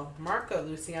Carroll, Marco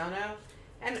Luciano,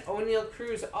 and O'Neal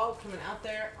Cruz, all coming out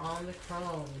there on the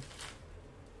chrome.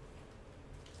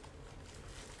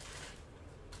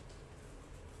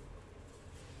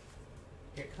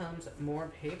 Here comes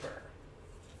more paper.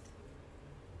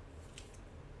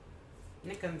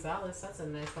 Nick Gonzalez, that's a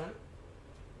nice one.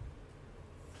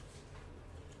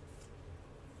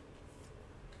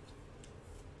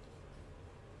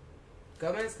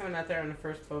 Gomez coming out there on the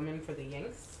first Bowman for the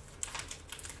Yanks.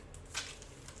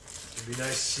 It'd be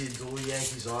nice to see dual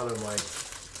Yankees auto, Mike.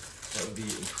 That would be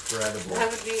incredible.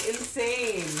 That would be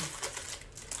insane.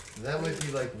 That would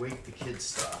be like Wake the Kid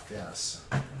stuff, yes.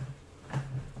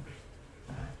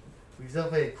 We've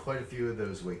definitely had quite a few of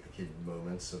those Wake the Kid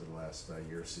moments over the last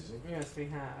year or season. Yes, we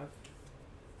have.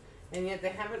 And yet they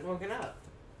haven't woken up.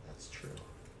 That's true.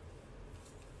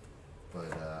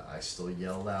 But I still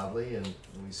yell loudly and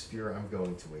always fear I'm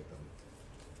going to wake them.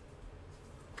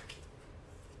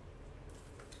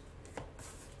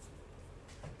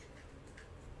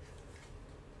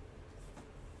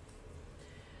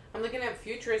 I'm looking at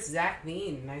Futurist Zach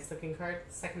Veen. Nice looking card.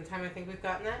 Second time I think we've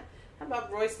gotten that. How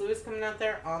about Royce Lewis coming out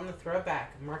there on the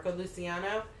throwback? Marco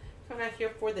Luciano coming out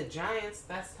here for the Giants.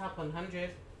 That's top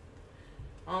 100.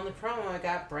 On the promo, I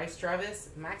got Bryce Travis,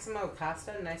 Maximo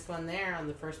Acosta. Nice one there on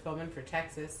the first Bowman for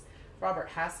Texas. Robert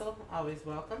Hassel, always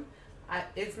welcome.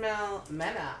 Ismail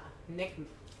Mena, Nick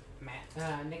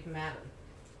Madden.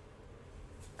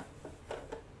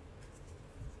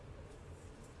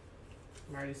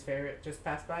 Marty's favorite just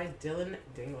passed by, Dylan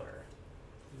Dingler.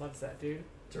 Loves that dude.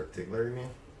 Dirk Diggler, you mean?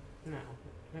 No,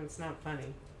 it's not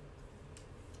funny.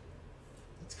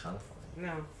 It's kind of funny.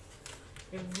 No,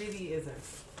 it really isn't.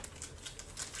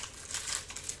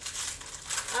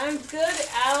 I'm good,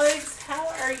 Alex. How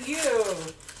are you?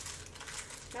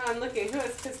 Now I'm looking. Who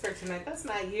has Pittsburgh tonight? That's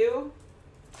not you.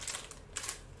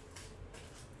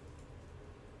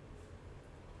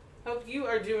 Hope you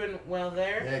are doing well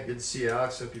there. Yeah, good to see you,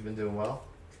 Alex. Hope you've been doing well.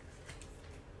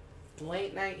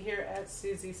 Late night here at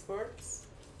Susie Sports.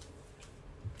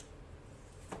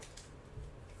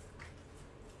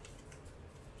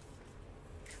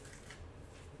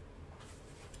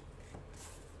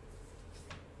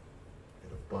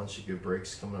 Bunch of good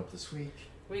breaks coming up this week.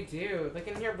 We do.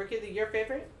 Looking here, Rookie of the Year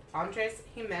favorite, Andres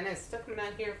Jimenez. Still coming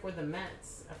out here for the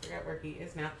Mets. I forgot where he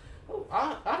is now. Oh,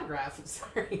 autograph.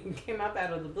 Sorry. Came up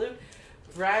out of the blue.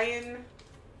 Brian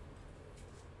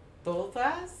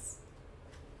Bolvas.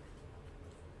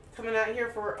 Coming out here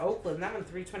for Oakland. That one,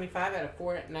 $325 out of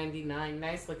 $499.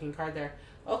 Nice looking card there.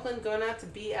 Oakland going out to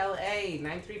BLA.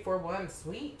 9341.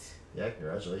 Sweet. Yeah,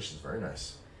 congratulations. Very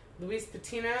nice. Luis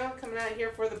Patino coming out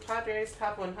here for the Padres,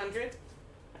 top 100,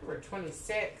 number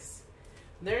 26.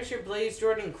 There's your Blaze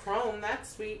Jordan Chrome.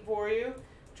 That's sweet for you.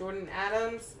 Jordan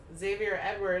Adams, Xavier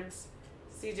Edwards,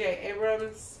 CJ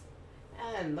Abrams.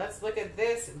 And let's look at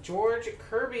this. George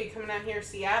Kirby coming out here,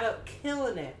 Seattle,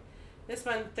 killing it. This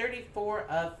one, 34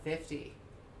 of 50.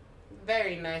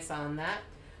 Very nice on that.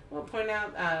 We'll point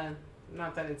out,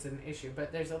 not that it's an issue,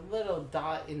 but there's a little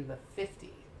dot in the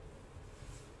 50.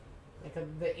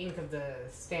 Like the ink of the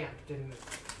stamp didn't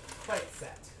quite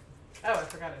set. Oh, I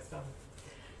forgot I still have.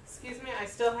 Excuse me, I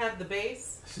still have the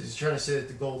base. So he's trying to say that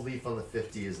the gold leaf on the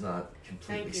 50 is not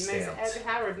completely stamped. Nice Ed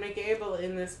Howard, Nick Abel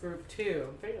in this group too.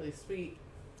 Fairly sweet.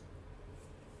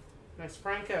 Nice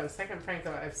Franco, second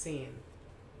Franco I've seen.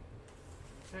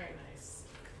 Very nice.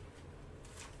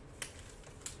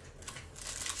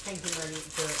 Thank you, Marty,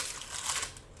 for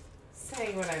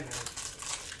saying what I meant.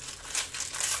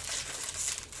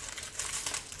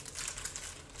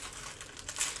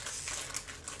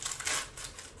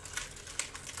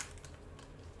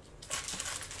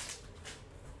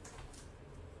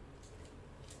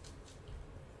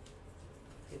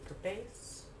 Paper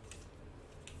base.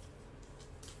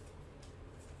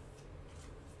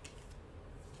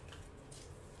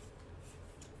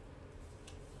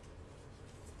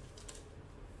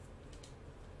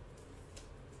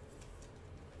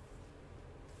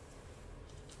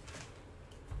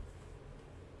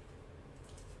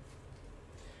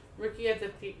 Rookie of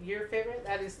the Year favorite,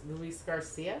 that is Luis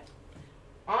Garcia.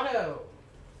 Auto.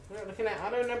 We're looking at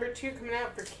auto number 2 coming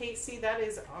out for KC. That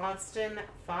is Austin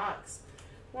Fox.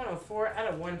 104 out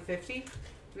of 150.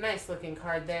 Nice looking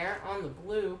card there on the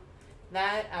blue.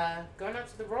 That going out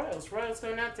to the Royals. Royals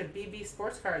going out to BB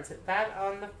Sports Cards. That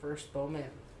on the first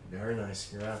Bowman. Very nice.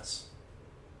 Congrats.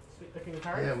 Sweet looking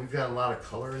card. Yeah, we've got a lot of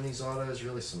color in these autos.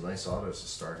 Really some nice autos to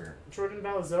start here. Jordan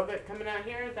Balazovic coming out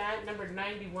here. That number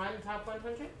 91, top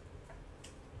 100.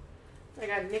 I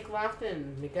got Nick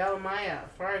Lofton, Miguel Amaya,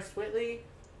 Forrest Whitley,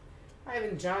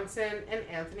 Ivan Johnson, and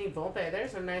Anthony Volpe.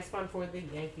 There's a nice one for the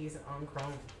Yankees on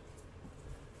chrome.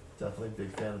 Definitely a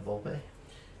big fan of Volpe.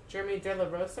 Jeremy De La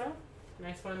Rosa.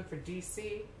 Nice one for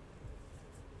DC.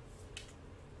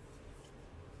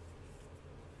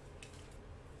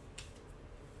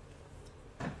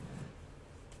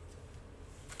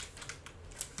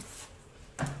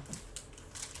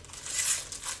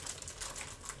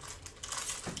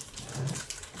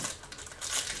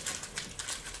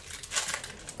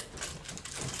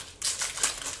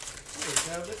 There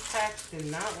we go. This pack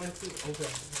did not want to open.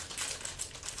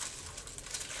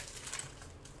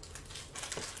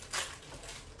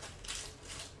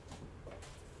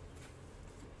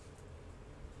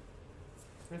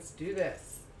 Let's do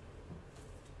this.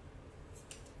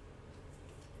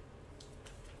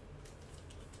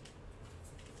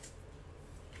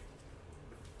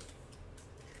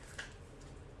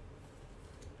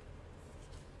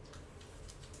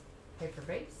 Paper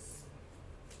base.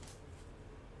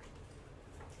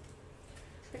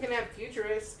 Looking at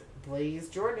Futurist, Blaze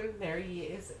Jordan. There he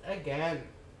is again.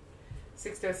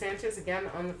 Sixto Sanchez again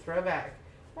on the throwback.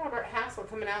 Robert Hassel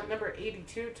coming out, number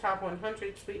 82, top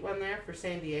 100. Sweet one there for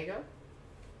San Diego.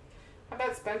 How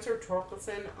about Spencer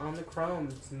Torkelson on the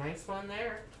chromes? Nice one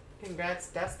there. Congrats,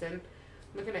 Dustin.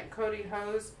 Looking at Cody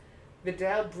Hose,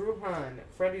 Vidal Brujan,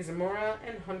 Freddie Zamora,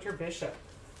 and Hunter Bishop.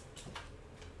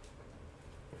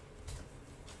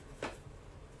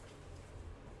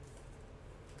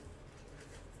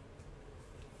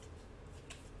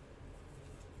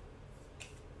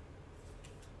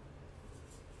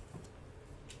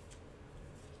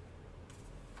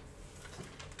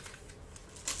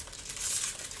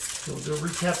 So we'll do a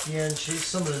recap at the end, chase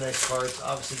some of the next cards.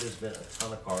 Obviously, there's been a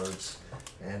ton of cards,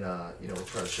 and we'll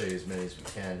try to show you as many as we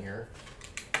can here.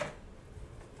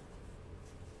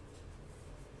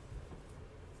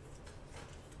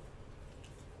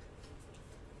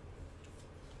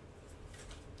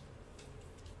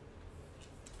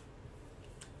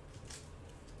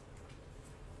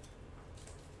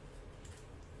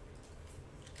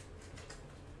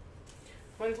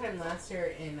 One time last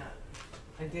year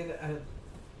I did a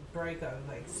break of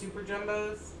like super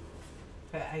jumbos,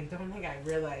 but I don't think I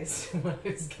realized what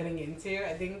I was getting into.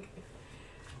 I think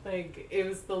like it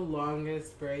was the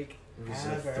longest break It was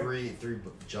ever. three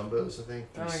jumbos, I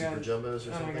think. Three super jumbos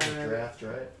or something. Draft,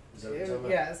 right? Is that what you're talking about?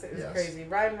 Yes, it was crazy.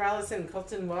 Ryan Rollison,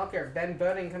 Colton Walker, Ben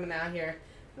Bowden coming out here.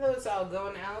 Those all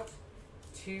going out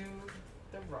to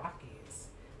the Rockies.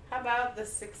 How about the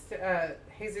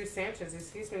Jesus Sanchez?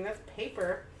 Excuse me. That's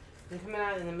paper. And coming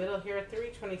out in the middle here,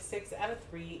 326 out of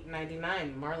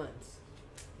 399. Marlins.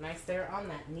 Nice there on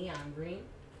that neon green.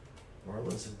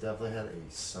 Marlins have definitely had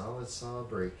a solid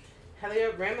break.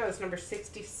 Helio Ramos, number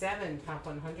 67, top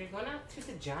 100. Going out to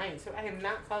the Giants, who I have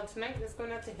not called tonight. It's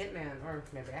going out to Hitman, or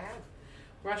maybe I have.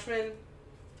 Rushman,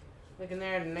 looking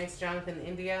there at a nice Jonathan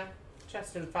India.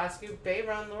 Justin Foscue,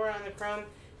 Bayron Laura on the chrome.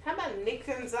 How about Nick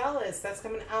Gonzalez? That's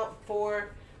coming out for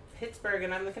Pittsburgh,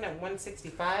 and I'm looking at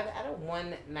 165 out of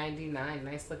 199.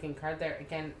 Nice looking card there.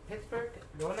 Again, Pittsburgh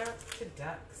going out to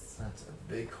Ducks. That's a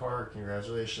big card.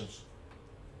 Congratulations.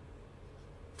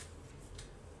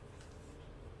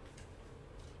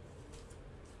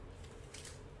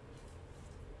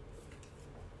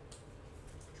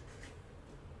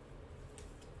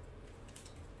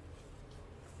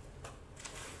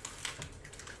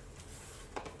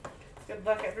 Good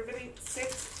luck, everybody.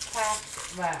 6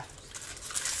 packs left.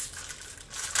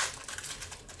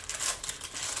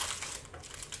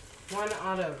 One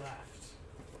auto left.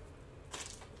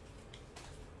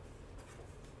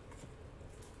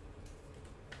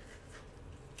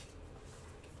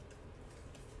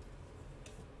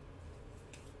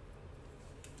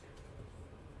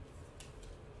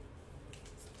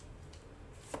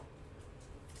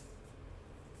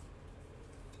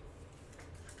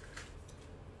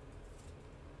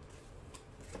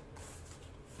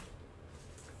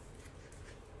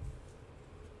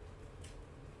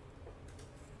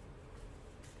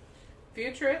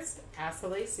 Futurist,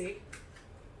 Asalasi.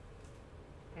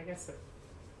 I guess it.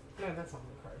 No, that's on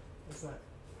the card. It's not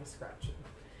a scratch.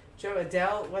 Joe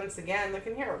Adele, once again,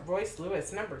 looking here at Royce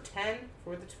Lewis, number 10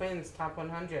 for the Twins, top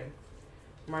 100.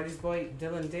 Marty's boy,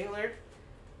 Dylan Dingler.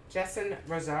 Jessen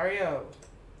Rosario.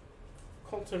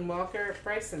 Colton Walker,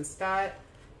 Bryson Stott.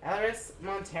 Alaris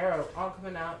Montero, all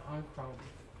coming out on chrome.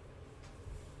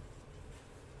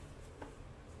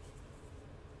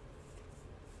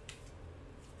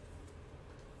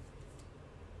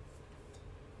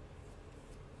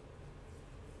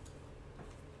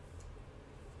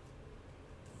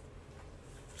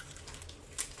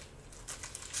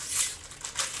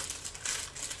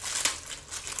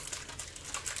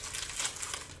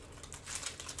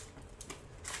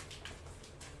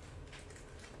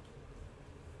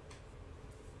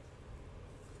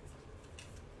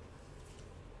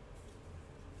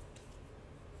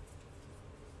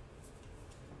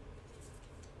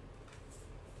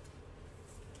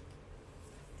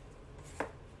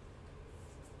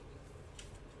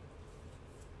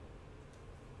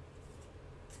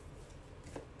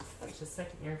 the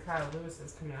second year Kyle Lewis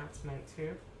is coming out tonight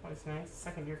too. Always nice.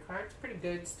 Second year cards. Pretty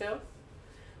good still.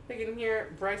 Looking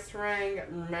here, Bryce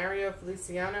Terang, Mario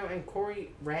Feliciano, and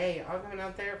Corey Ray all coming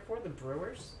out there for the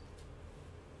Brewers.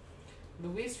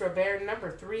 Luis Robert,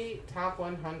 number 3, top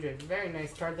 100. Very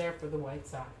nice card there for the White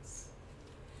Sox.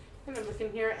 And I'm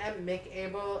looking here at Mick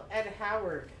Abel, Ed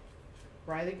Howard,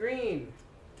 Riley Green,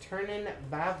 Ternan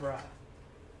Vavra,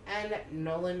 and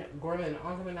Nolan Gorman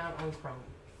all coming out on chrome.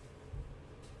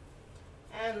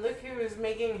 And look who is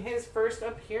making his first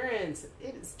appearance.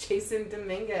 It is Jason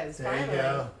Dominguez. There finally. you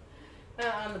go.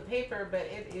 Not on the paper, but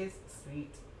it is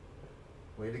sweet.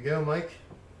 Way to go, Mike.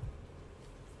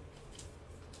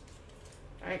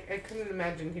 I couldn't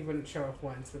imagine he wouldn't show up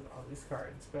once with all these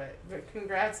cards, but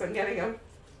congrats on getting them.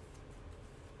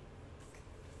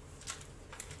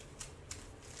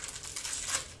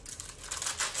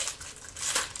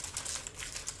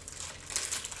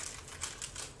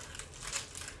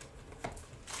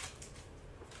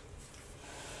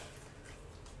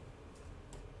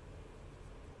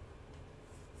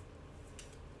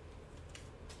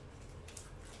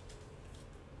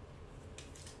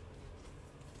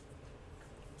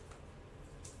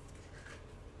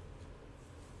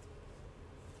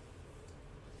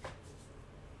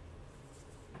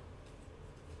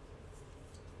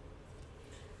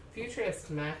 Futurist,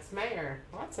 Max Meyer.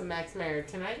 Lots of Max Meyer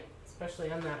tonight,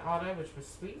 especially on that auto, which was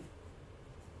sweet.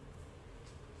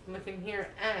 Looking here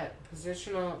at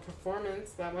positional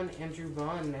performance. That one, Andrew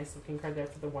Vaughn. Nice looking card there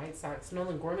for the White Sox.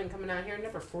 Nolan Gorman coming out here,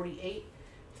 number 48,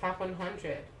 top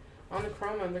 100. On the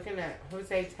chrome, I'm looking at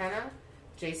Jose Tena.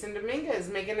 Jason Dominguez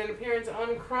making an appearance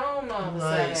on chrome all of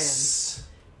a sudden.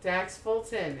 Dax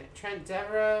Fulton, Trent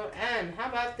Devereaux, and how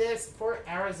about this for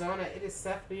Arizona? It is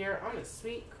Seth Beer on a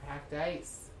sweet cracked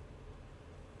ice.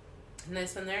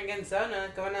 Nice one there against Zona,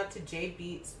 going out to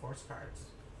JB Sports Cards.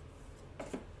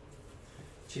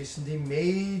 Jason D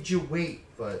made you wait,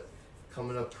 but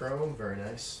coming up chrome, very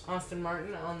nice. Austin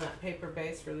Martin on that paper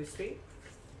base, really sweet.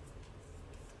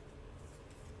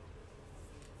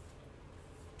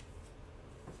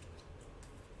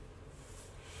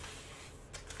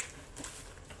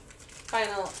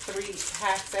 Final 3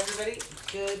 packs, everybody.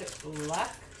 Good luck.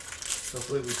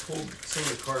 Hopefully we pulled some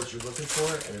of the cards you're looking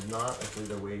for, and if not, hopefully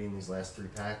they're waiting these last 3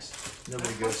 packs.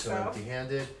 Nobody goes so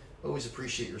empty-handed. Always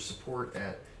appreciate your support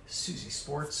at Susie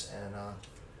Sports, and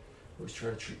always try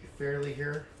to treat you fairly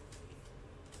here.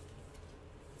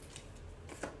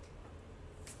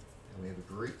 And we have a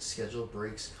great schedule of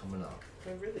breaks coming up.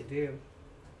 I really do.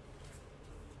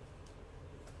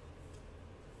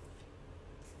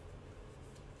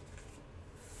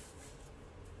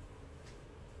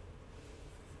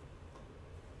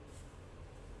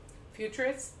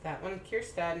 Futurist, that one,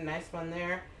 Kierstad, nice one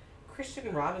there.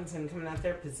 Christian Robinson coming out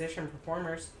there, position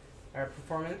performance, or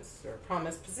promise,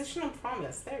 positional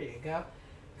promise, there you go.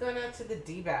 Going out to the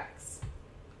D-backs.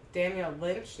 Daniel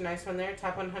Lynch, nice one there,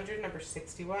 top 100, number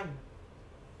 61.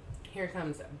 Here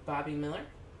comes Bobby Miller.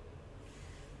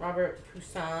 Robert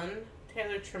Poussin,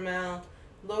 Taylor Trammell,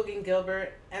 Logan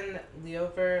Gilbert, and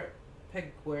Leover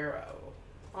Peguero.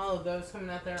 All of those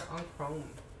coming out there on chrome.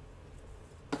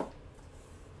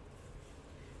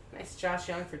 Nice Josh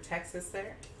Young for Texas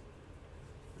there.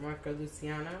 Marco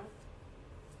Luciano.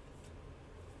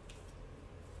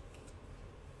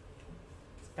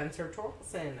 Spencer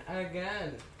Torkelson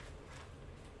again.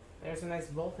 There's a nice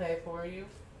Volpe for you.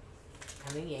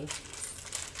 And the Yankees.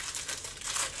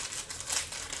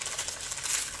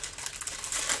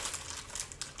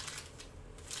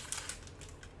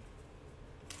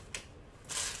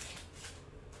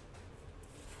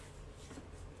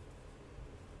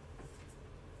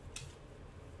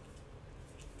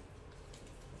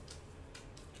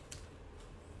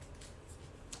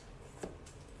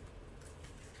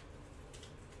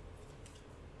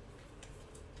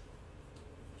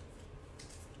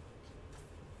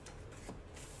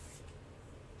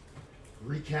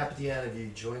 Recap at the end, if you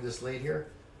joined us late here.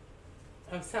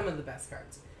 Of some of the best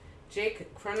cards.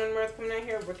 Jake Cronenworth coming out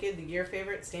here, Rookie of the Year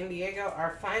favorite, San Diego.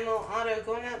 Our final auto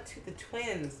going out to the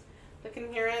Twins.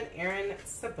 Looking here at Aaron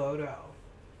Saboto,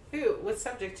 who was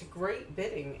subject to great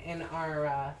bidding in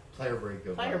our player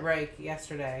break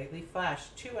yesterday. Leaf Flash,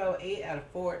 208 out of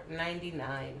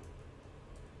 499.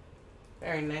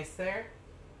 Very nice there.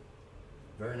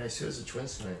 Very nice. Who's the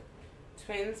Twins tonight?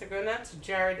 Twins are going out to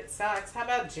Jared Sox. How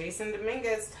about Jason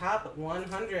Dominguez, top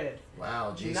 100?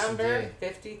 Wow, Jason Number Day.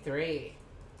 53.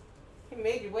 He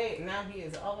made you wait, and now he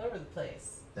is all over the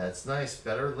place. That's nice.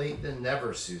 Better late than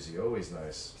never, Susie. Always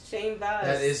nice. Shane Buzz.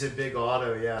 That is a big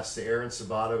auto, yes. The Aaron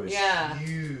Sabato is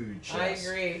huge. Yes. I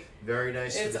agree. Very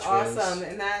nice for the It's Twins. awesome.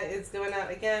 And that is going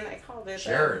out again. I called it.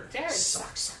 Jared. Jared.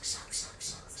 Sucks.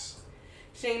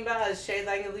 Shane Buzz, Shea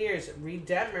Langoliers, Reed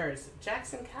Detmers,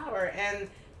 Jackson Cower, and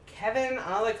Kevin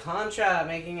Alcantara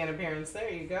making an appearance. There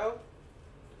you go.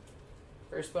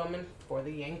 First Bowman for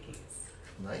the Yankees.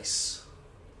 Nice.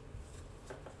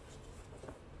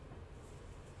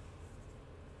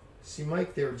 See,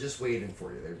 Mike, they were just waiting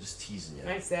for you. They were just teasing you.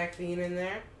 Nice Zach Bean in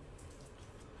there.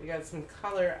 We got some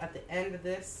color at the end of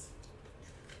this.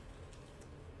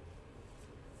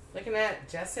 Looking at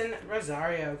Jessen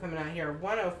Rosario coming out here.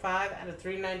 105 out of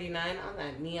 399 on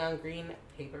that neon green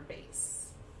paper base.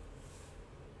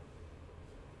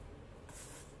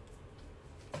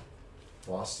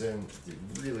 Boston did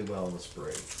really well in this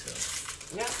break,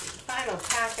 too. Yep, final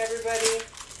pack, everybody.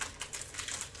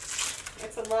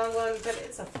 It's a long one, but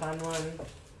it's a fun one.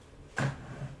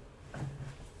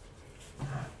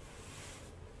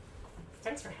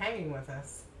 Thanks for hanging with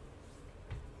us.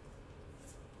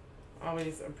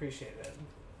 Always appreciated.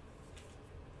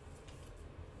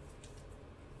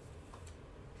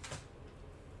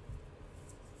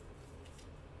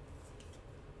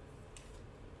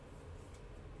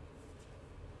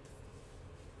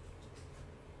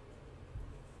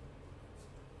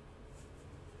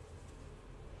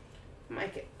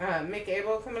 Mick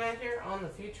Abel coming out here on the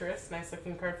Futurist. Nice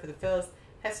looking card for the Phils.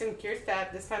 Heston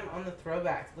Kierstad this time on the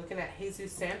throwback. Looking at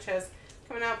Jesus Sanchez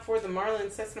coming out for the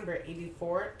Marlins. That's number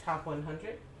 84, top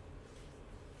 100.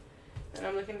 And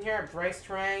I'm looking here at Bryce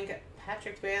Terang,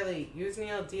 Patrick Bailey,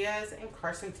 Yusniel Diaz, and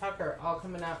Carson Tucker all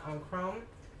coming out on chrome.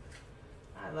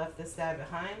 I left this guy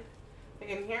behind.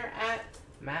 Looking here at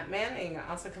Matt Manning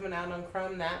also coming out on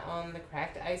chrome. That on the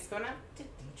cracked ice going out to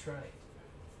Detroit.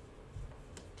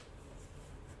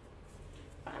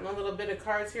 Find a little bit of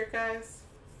cards here, guys.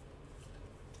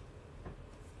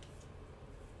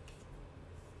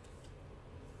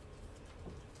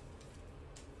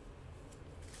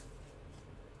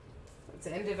 Let's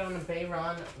end it on a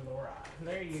Bayron Laura.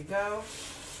 There you go.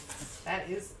 That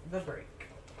is the break.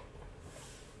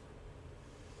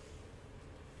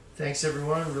 Thanks,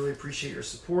 everyone. Really appreciate your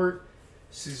support.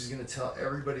 Susie's going to tell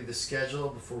everybody the schedule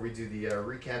before we do the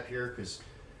recap here, because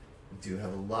we do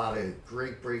have a lot of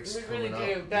great breaks coming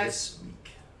up this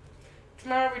week.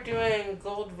 Tomorrow we're doing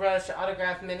Gold Rush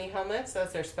Autograph Mini Helmets.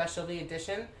 That's their specialty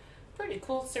edition. Pretty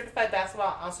cool. Certified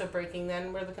Basketball also breaking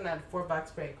then. We're looking at a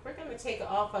 4-box break. We're going to take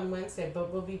off on Wednesday,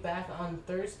 but we'll be back on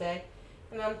Thursday.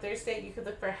 And on Thursday, you could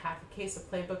look for half a case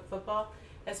of Playbook Football,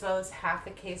 as well as half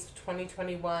a case of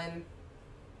 2021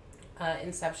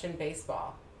 Inception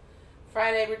Baseball.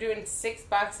 Friday, we're doing 6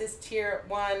 boxes, Tier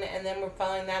 1, and then we're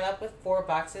following that up with 4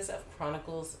 boxes of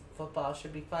Chronicles Football.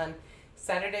 Should be fun.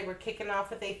 Saturday, we're kicking off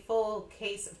with a full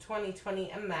case of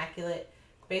 2020 Immaculate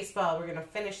Baseball. We're going to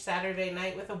finish Saturday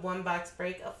night with a 1-box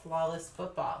break of Flawless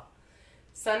Football.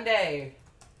 Sunday.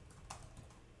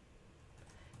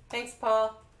 Thanks,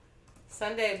 Paul.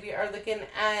 Sunday, we are looking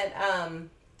at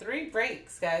 3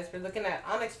 breaks, guys. We're looking at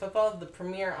Onyx Football, the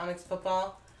premier Onyx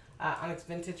Football. Onyx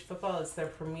Vintage Football is their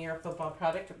premier football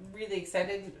product. Really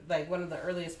excited, like one of the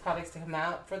earliest products to come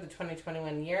out for the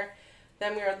 2021 year.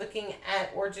 Then we are looking at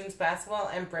Origins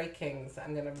Basketball and Break Kings.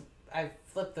 I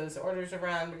flipped those orders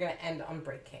around. We're gonna end on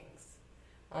Break Kings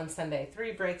on Sunday.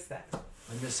 3 breaks then.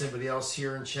 I miss anybody else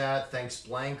here in chat. Thanks,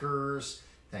 Blankers.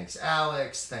 Thanks,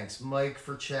 Alex. Thanks, Mike,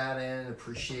 for chatting.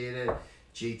 Appreciate it.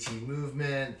 JT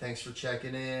Movement. Thanks for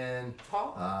checking in.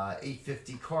 Paul.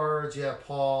 850 Cards. Yeah,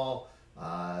 Paul.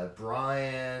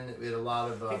 Brian. We had a lot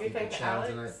of people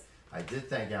chatting tonight. I did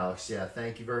thank Alex. Yeah,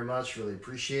 thank you very much. Really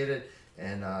appreciate it.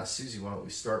 And Susie, why don't we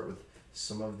start with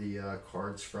some of the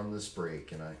cards from this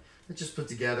break? And I just put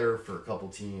together for a couple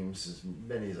teams as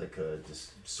many as I could,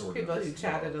 just sort of people who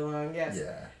chatted along. Yes.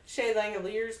 Yeah. Shea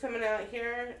Langoliers coming out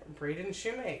here. Braden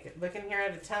Shoemake. Looking here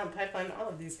at a talent pipeline. All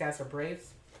of these guys are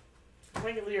Braves.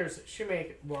 Langoliers,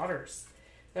 Shoemake, Waters.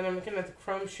 Then I'm looking at the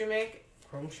Chrome Shoemake.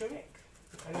 Chrome Shoemake.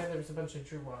 I know there's a bunch of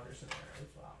Drew Waters in there as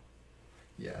well.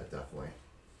 Yeah, definitely.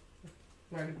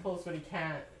 Where he pulls what he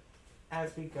can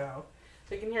as we go.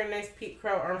 Looking here, nice Pete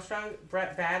Crow Armstrong,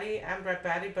 Brett Batty, and Brett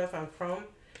Batty, both on Chrome.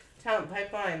 Talent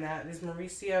pipeline, that is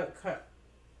Mauricio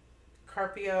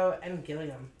Carpio and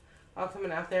Gilliam. All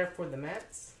coming out there for the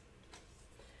Mets.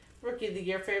 Rookie of the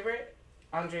Year favorite,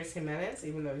 Andres Jimenez,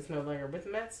 even though he's no longer with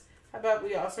the Mets. How about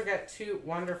we also got 2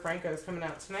 Wander Francos coming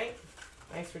out tonight.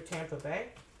 Nice for Tampa Bay.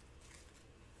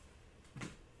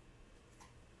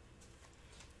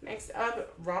 Next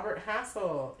up, Robert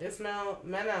Hassel, Ismail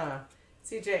Mena,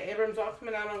 CJ Abrams all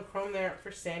coming out on chrome there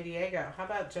for San Diego. How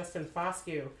about Justin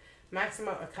Foscue?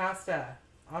 Maximo Acosta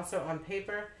also on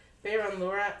paper. Bayron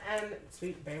Lura and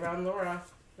sweet Bayron Lura.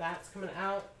 That's coming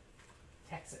out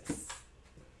Texas.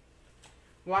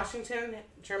 Washington,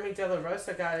 Jeremy De La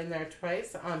Rosa got in there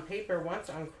twice on paper, once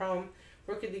on chrome.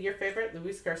 Rookie of the Year favorite,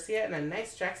 Luis Garcia, and a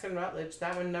nice Jackson Rutledge.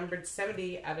 That one numbered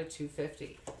 70 out of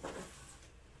 250.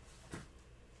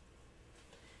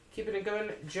 Keeping it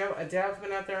going, Joe Adele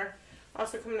coming out there.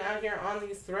 Also coming out here on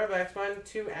these throwbacks, 1,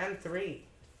 2, and 3.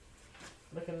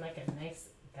 Looking like a nice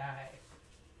guy.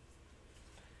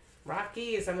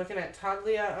 Rockies, I'm looking at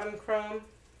Taglia on chrome.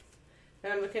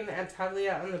 And I'm looking at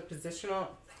Taglia on the positional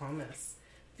promise.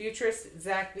 Futurist,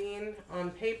 Zach Bean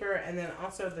on paper, and then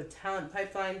also the talent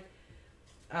pipeline,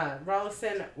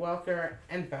 Rollison, Welker,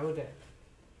 and Bowden.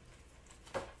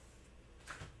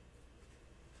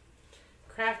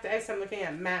 Craft Ice, I'm looking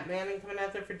at Matt Manning coming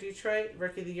out there for Detroit.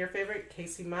 Rookie of the Year favorite,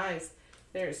 Casey Mize.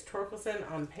 There's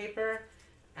Torkelson on paper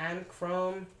and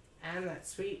chrome and that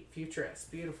sweet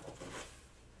Futurist. Beautiful.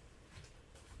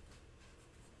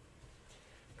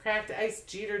 Cracked Ice,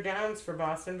 Jeter Downs for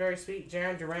Boston. Very sweet.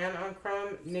 Jaron Duran on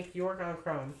chrome. Nick York on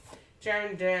chrome.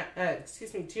 Jeter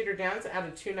Downs out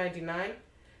of 299.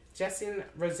 Jessin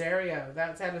Rosario,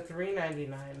 that's out of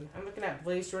 399. I'm looking at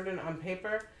Blaze Jordan on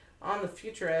paper, on the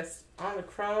Futurist, on the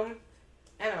chrome,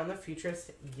 and on the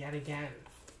Futurist yet again.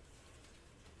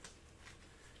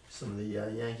 Some of the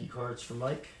Yankee cards for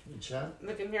Mike in chat.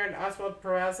 Looking here at Oswald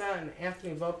Peraza and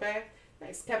Anthony Volpe.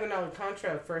 Next, Kevin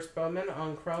Alcantara, first Bowman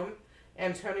on chrome.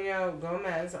 Antonio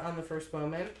Gomez on the first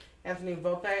Bowman. Anthony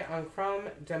Volpe on chrome.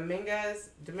 Dominguez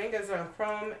on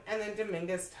chrome. And then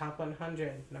Dominguez top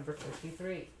 100, number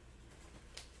 53.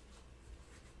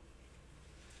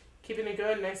 Keeping it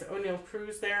good, nice O'Neal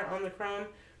Cruz there on the chrome.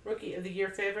 Rookie of the Year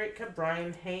favorite,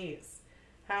 Brian Hayes.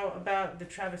 How about the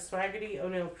Travis Swaggerty,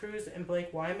 O'Neal Cruz, and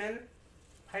Blake Wyman?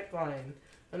 Pipeline.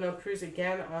 O'Neal Cruz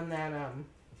again on that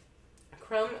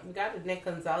chrome. We got a Nick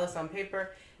Gonzalez on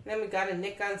paper. And then we got a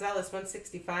Nick Gonzalez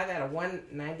 165 out of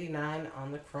 199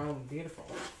 on the chrome. Beautiful.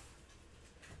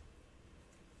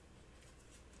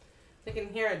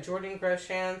 Looking here at Jordan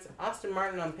Groshans, Austin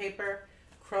Martin on paper,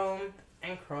 chrome,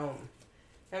 and chrome.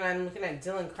 And I'm looking at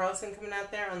Dylan Carlson coming out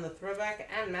there on the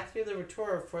throwback, and Matthew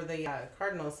LaRouture for the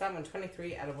Cardinals. That one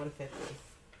 23 out of 150.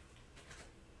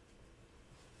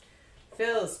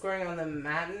 Phil scoring on the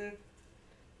Madden,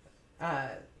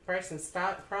 Bryson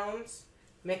Stott chromes,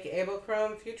 Mick Abel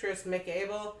chrome, Futurist Mick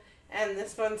Abel, and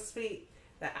this one's sweet,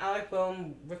 the Alec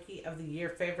Boehm Rookie of the Year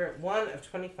favorite, 1 of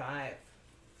 25.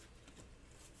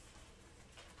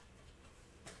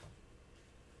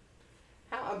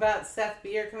 How about Seth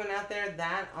Beer coming out there?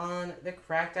 That on the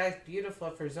Cracked Ice. Beautiful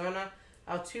for Zona.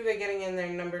 Altuve getting in there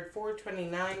numbered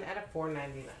 429 out of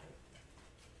 499.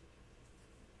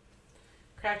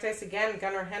 Cracked Ice again.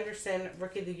 Gunnar Henderson,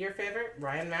 Rookie of the Year favorite.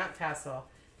 Ryan Mountcastle.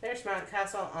 There's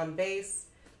Mountcastle on base.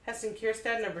 Heston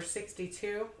Kierstead, number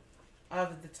 62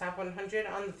 of the top 100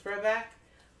 on the throwback.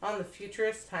 On the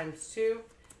Futurist, ×2.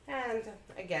 And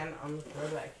again on the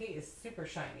throwback. He is super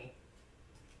shiny.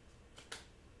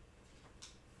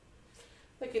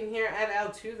 Looking here at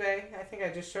Altuve, I think I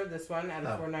just showed this one out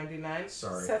of 499.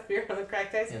 Sorry. Seth Beer on the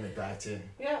Cracked Ice. Hand it back to you.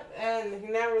 Yep, and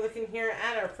now we're looking here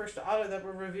at our first auto that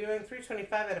we're reviewing,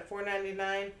 325 out of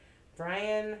 499.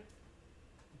 Brian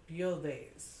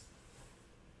Bueldays.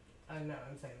 I know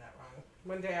I'm saying that wrong.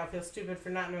 One day I'll feel stupid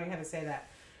for not knowing how to say that.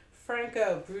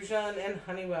 Franco, Brujon, and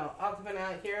Honeywell all coming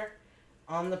out here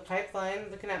on the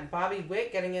pipeline. Looking at Bobby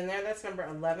Witt getting in there. That's number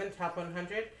 11, top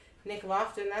 100. Nick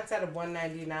Lofton, that's out of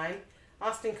 199.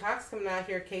 Austin Cox coming out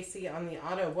here, KC on the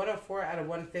auto, 104 out of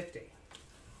 150.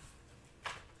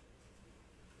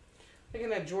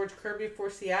 Looking at George Kirby for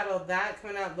Seattle, that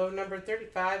coming out low number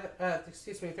 34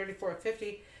 of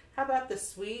 50. How about the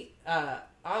sweet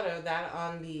auto, that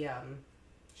on the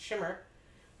shimmer?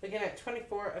 Looking at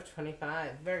 24 of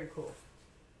 25. Very cool.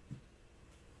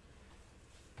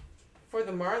 For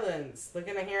the Marlins,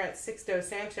 looking at here at Sixto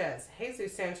Sanchez.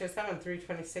 Jesus Sanchez, that one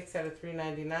 326 out of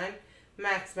 399.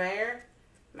 Max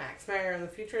Meyer on the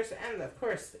Futurist, and of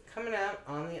course, coming out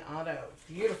on the auto.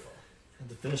 Beautiful. And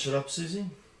to finish it up, Susie?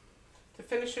 To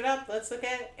finish it up, let's look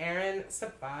at Aaron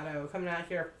Sabato. Coming out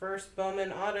here, first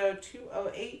Bowman auto,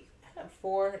 208 out of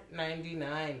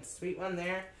 499. Sweet one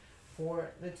there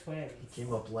for the Twins. He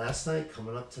came up last night,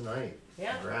 coming up tonight.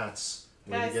 Yeah. Congrats.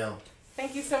 Way Guys, to go.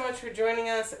 Thank you so much for joining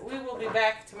us. We will be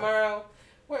back tomorrow,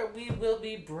 where we will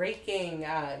be breaking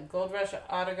Gold Rush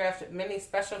autographed mini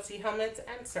specialty helmets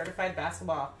and certified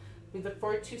basketball. We look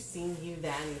forward to seeing you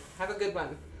then. Have a good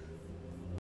one.